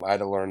that I had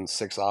to learn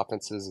 6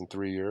 offenses in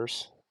 3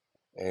 years.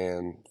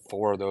 and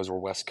 4 of those were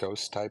West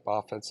Coast type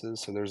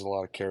offenses, so there's a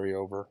lot of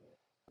carryover.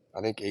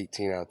 I think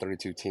 18 out of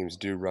 32 teams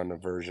do run a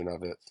version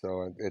of it,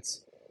 so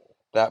it's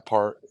that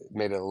part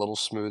made it a little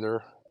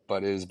smoother,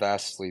 but it is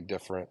vastly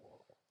different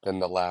than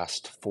the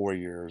last 4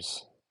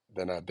 years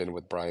than I've been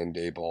with Brian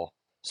Daboll.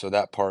 So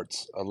that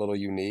part's a little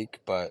unique,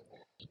 but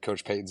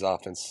Coach Payton's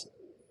offense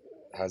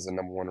has the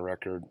number 1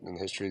 record in the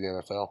history of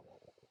the NFL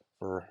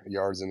for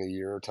yards in a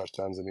year,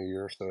 touchdowns in a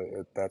year.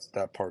 So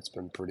that part's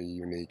been pretty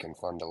unique and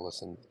fun to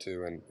listen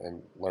to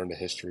and learn the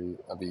history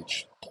of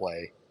each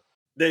play.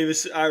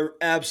 Davis, I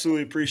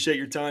absolutely appreciate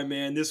your time,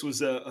 man. This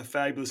was a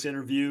fabulous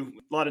interview.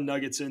 A lot of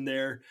nuggets in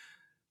there.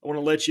 I want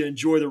to let you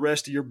enjoy the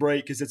rest of your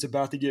break because it's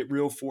about to get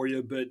real for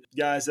you. But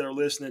guys that are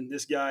listening,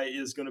 this guy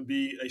is going to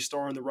be a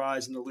star on the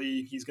rise in the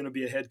league. He's going to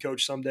be a head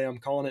coach someday. I'm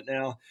calling it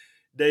now.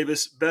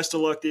 Davis, best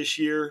of luck this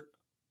year.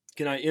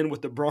 Can I end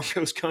with the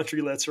Broncos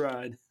country? Let's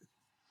ride.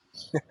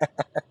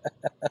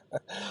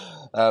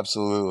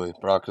 Absolutely.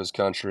 Broncos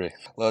country.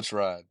 Let's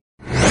ride.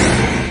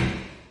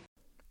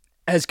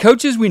 As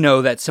coaches, we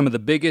know that some of the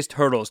biggest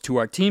hurdles to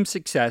our team's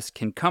success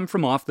can come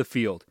from off the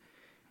field.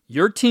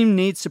 Your team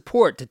needs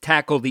support to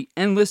tackle the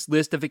endless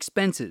list of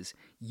expenses,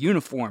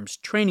 uniforms,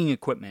 training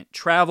equipment,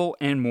 travel,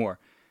 and more.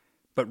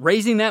 But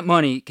raising that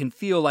money can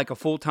feel like a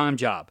full-time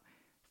job.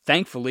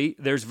 Thankfully,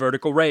 there's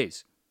Vertical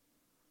Raise.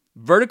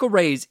 Vertical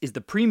Raise is the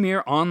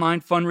premier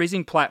online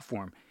fundraising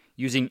platform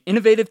using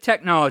innovative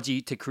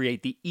technology to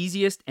create the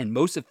easiest and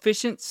most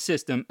efficient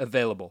system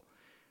available.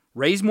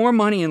 Raise more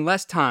money in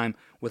less time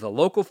with a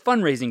local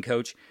fundraising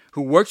coach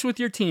who works with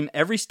your team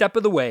every step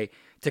of the way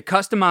to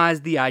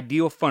customize the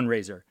ideal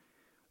fundraiser.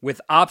 With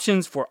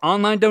options for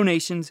online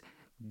donations,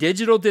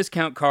 digital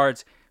discount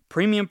cards,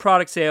 premium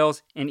product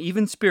sales, and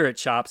even spirit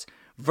shops,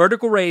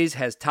 Vertical Raise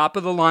has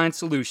top-of-the-line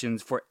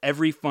solutions for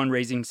every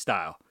fundraising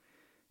style.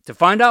 To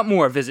find out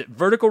more, visit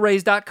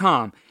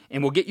verticalraise.com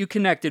and we'll get you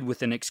connected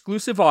with an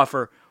exclusive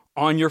offer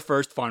on your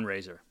first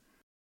fundraiser.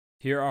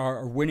 Here are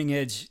our winning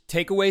edge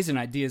takeaways and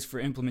ideas for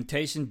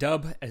implementation.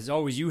 Dub, as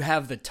always, you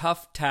have the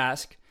tough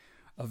task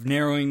of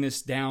narrowing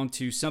this down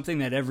to something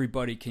that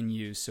everybody can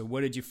use. So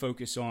what did you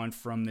focus on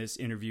from this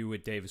interview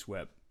with Davis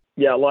Webb?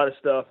 Yeah, a lot of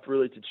stuff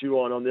really to chew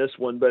on this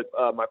one. But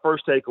my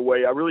first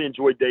takeaway, I really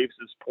enjoyed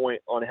Davis's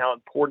point on how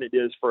important it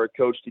is for a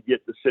coach to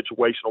get the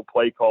situational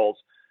play calls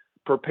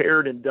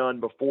prepared and done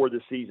before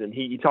the season.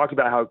 He talked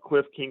about how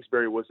Cliff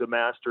Kingsbury was a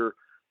master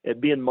at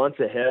being months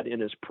ahead in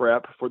his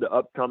prep for the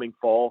upcoming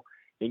fall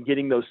and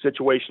getting those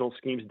situational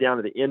schemes down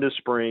at the end of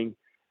spring,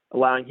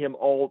 allowing him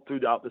all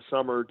throughout the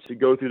summer to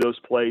go through those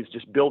plays,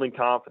 just building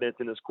confidence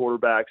in his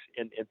quarterbacks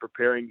and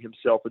preparing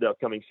himself for the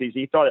upcoming season.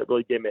 He thought it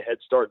really gave him a head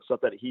start and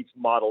something that he's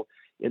modeled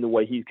in the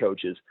way he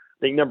coaches. I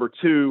think number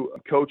 2,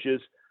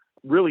 coaches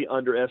really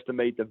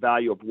underestimate the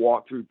value of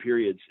walkthrough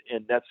periods,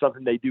 and that's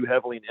something they do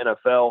heavily in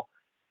NFL.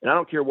 And I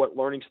don't care what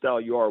learning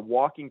style you are,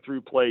 walking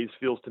through plays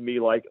feels to me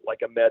like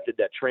a method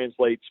that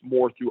translates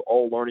more through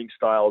all learning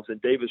styles.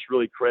 And Davis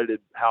really credited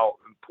how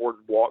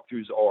important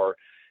walkthroughs are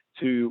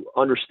to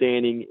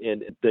understanding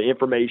and the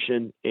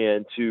information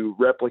and to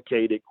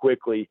replicate it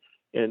quickly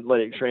and let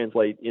it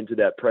translate into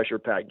that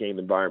pressure-packed game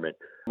environment.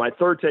 My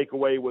third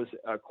takeaway was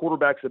a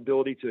quarterback's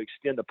ability to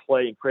extend the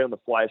play and create on the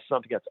fly is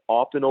something that's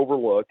often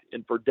overlooked.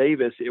 And for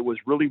Davis, it was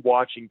really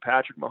watching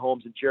Patrick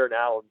Mahomes and Jared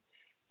Allen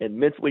and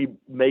mentally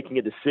making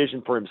a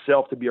decision for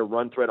himself to be a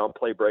run threat on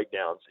play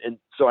breakdowns. And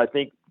so I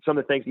think some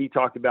of the things he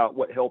talked about,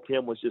 what helped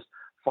him was just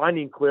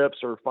finding clips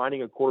or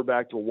finding a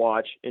quarterback to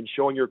watch and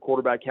showing your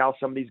quarterback how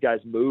some of these guys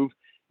move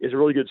is a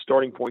really good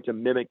starting point to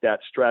mimic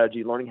that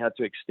strategy, learning how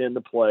to extend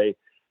the play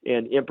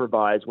and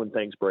improvise when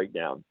things break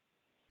down.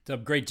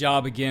 Great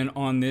job again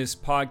on this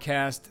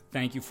podcast.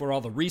 Thank you for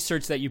all the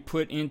research that you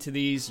put into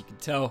these. You can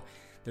tell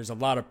there's a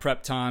lot of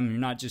prep time. You're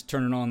not just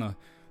turning on the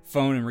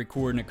phone and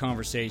recording a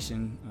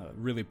conversation.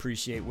 Really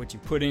appreciate what you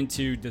put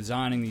into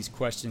designing these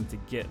questions to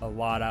get a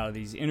lot out of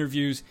these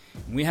interviews.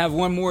 And we have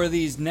one more of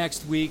these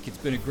next week. It's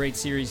been a great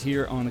series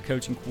here on the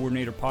Coaching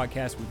Coordinator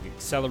Podcast. We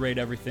accelerate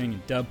everything.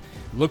 And Dub,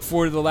 look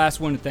forward to the last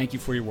one, and thank you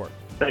for your work.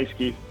 Thanks,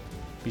 Keith.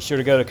 Be sure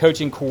to go to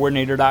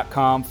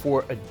coachingcoordinator.com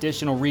for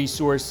additional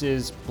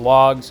resources,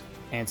 blogs,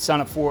 and sign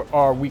up for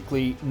our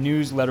weekly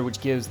newsletter, which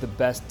gives the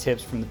best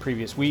tips from the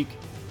previous week.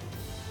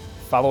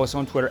 Follow us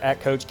on Twitter at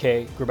Coach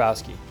K.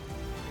 Grabowski.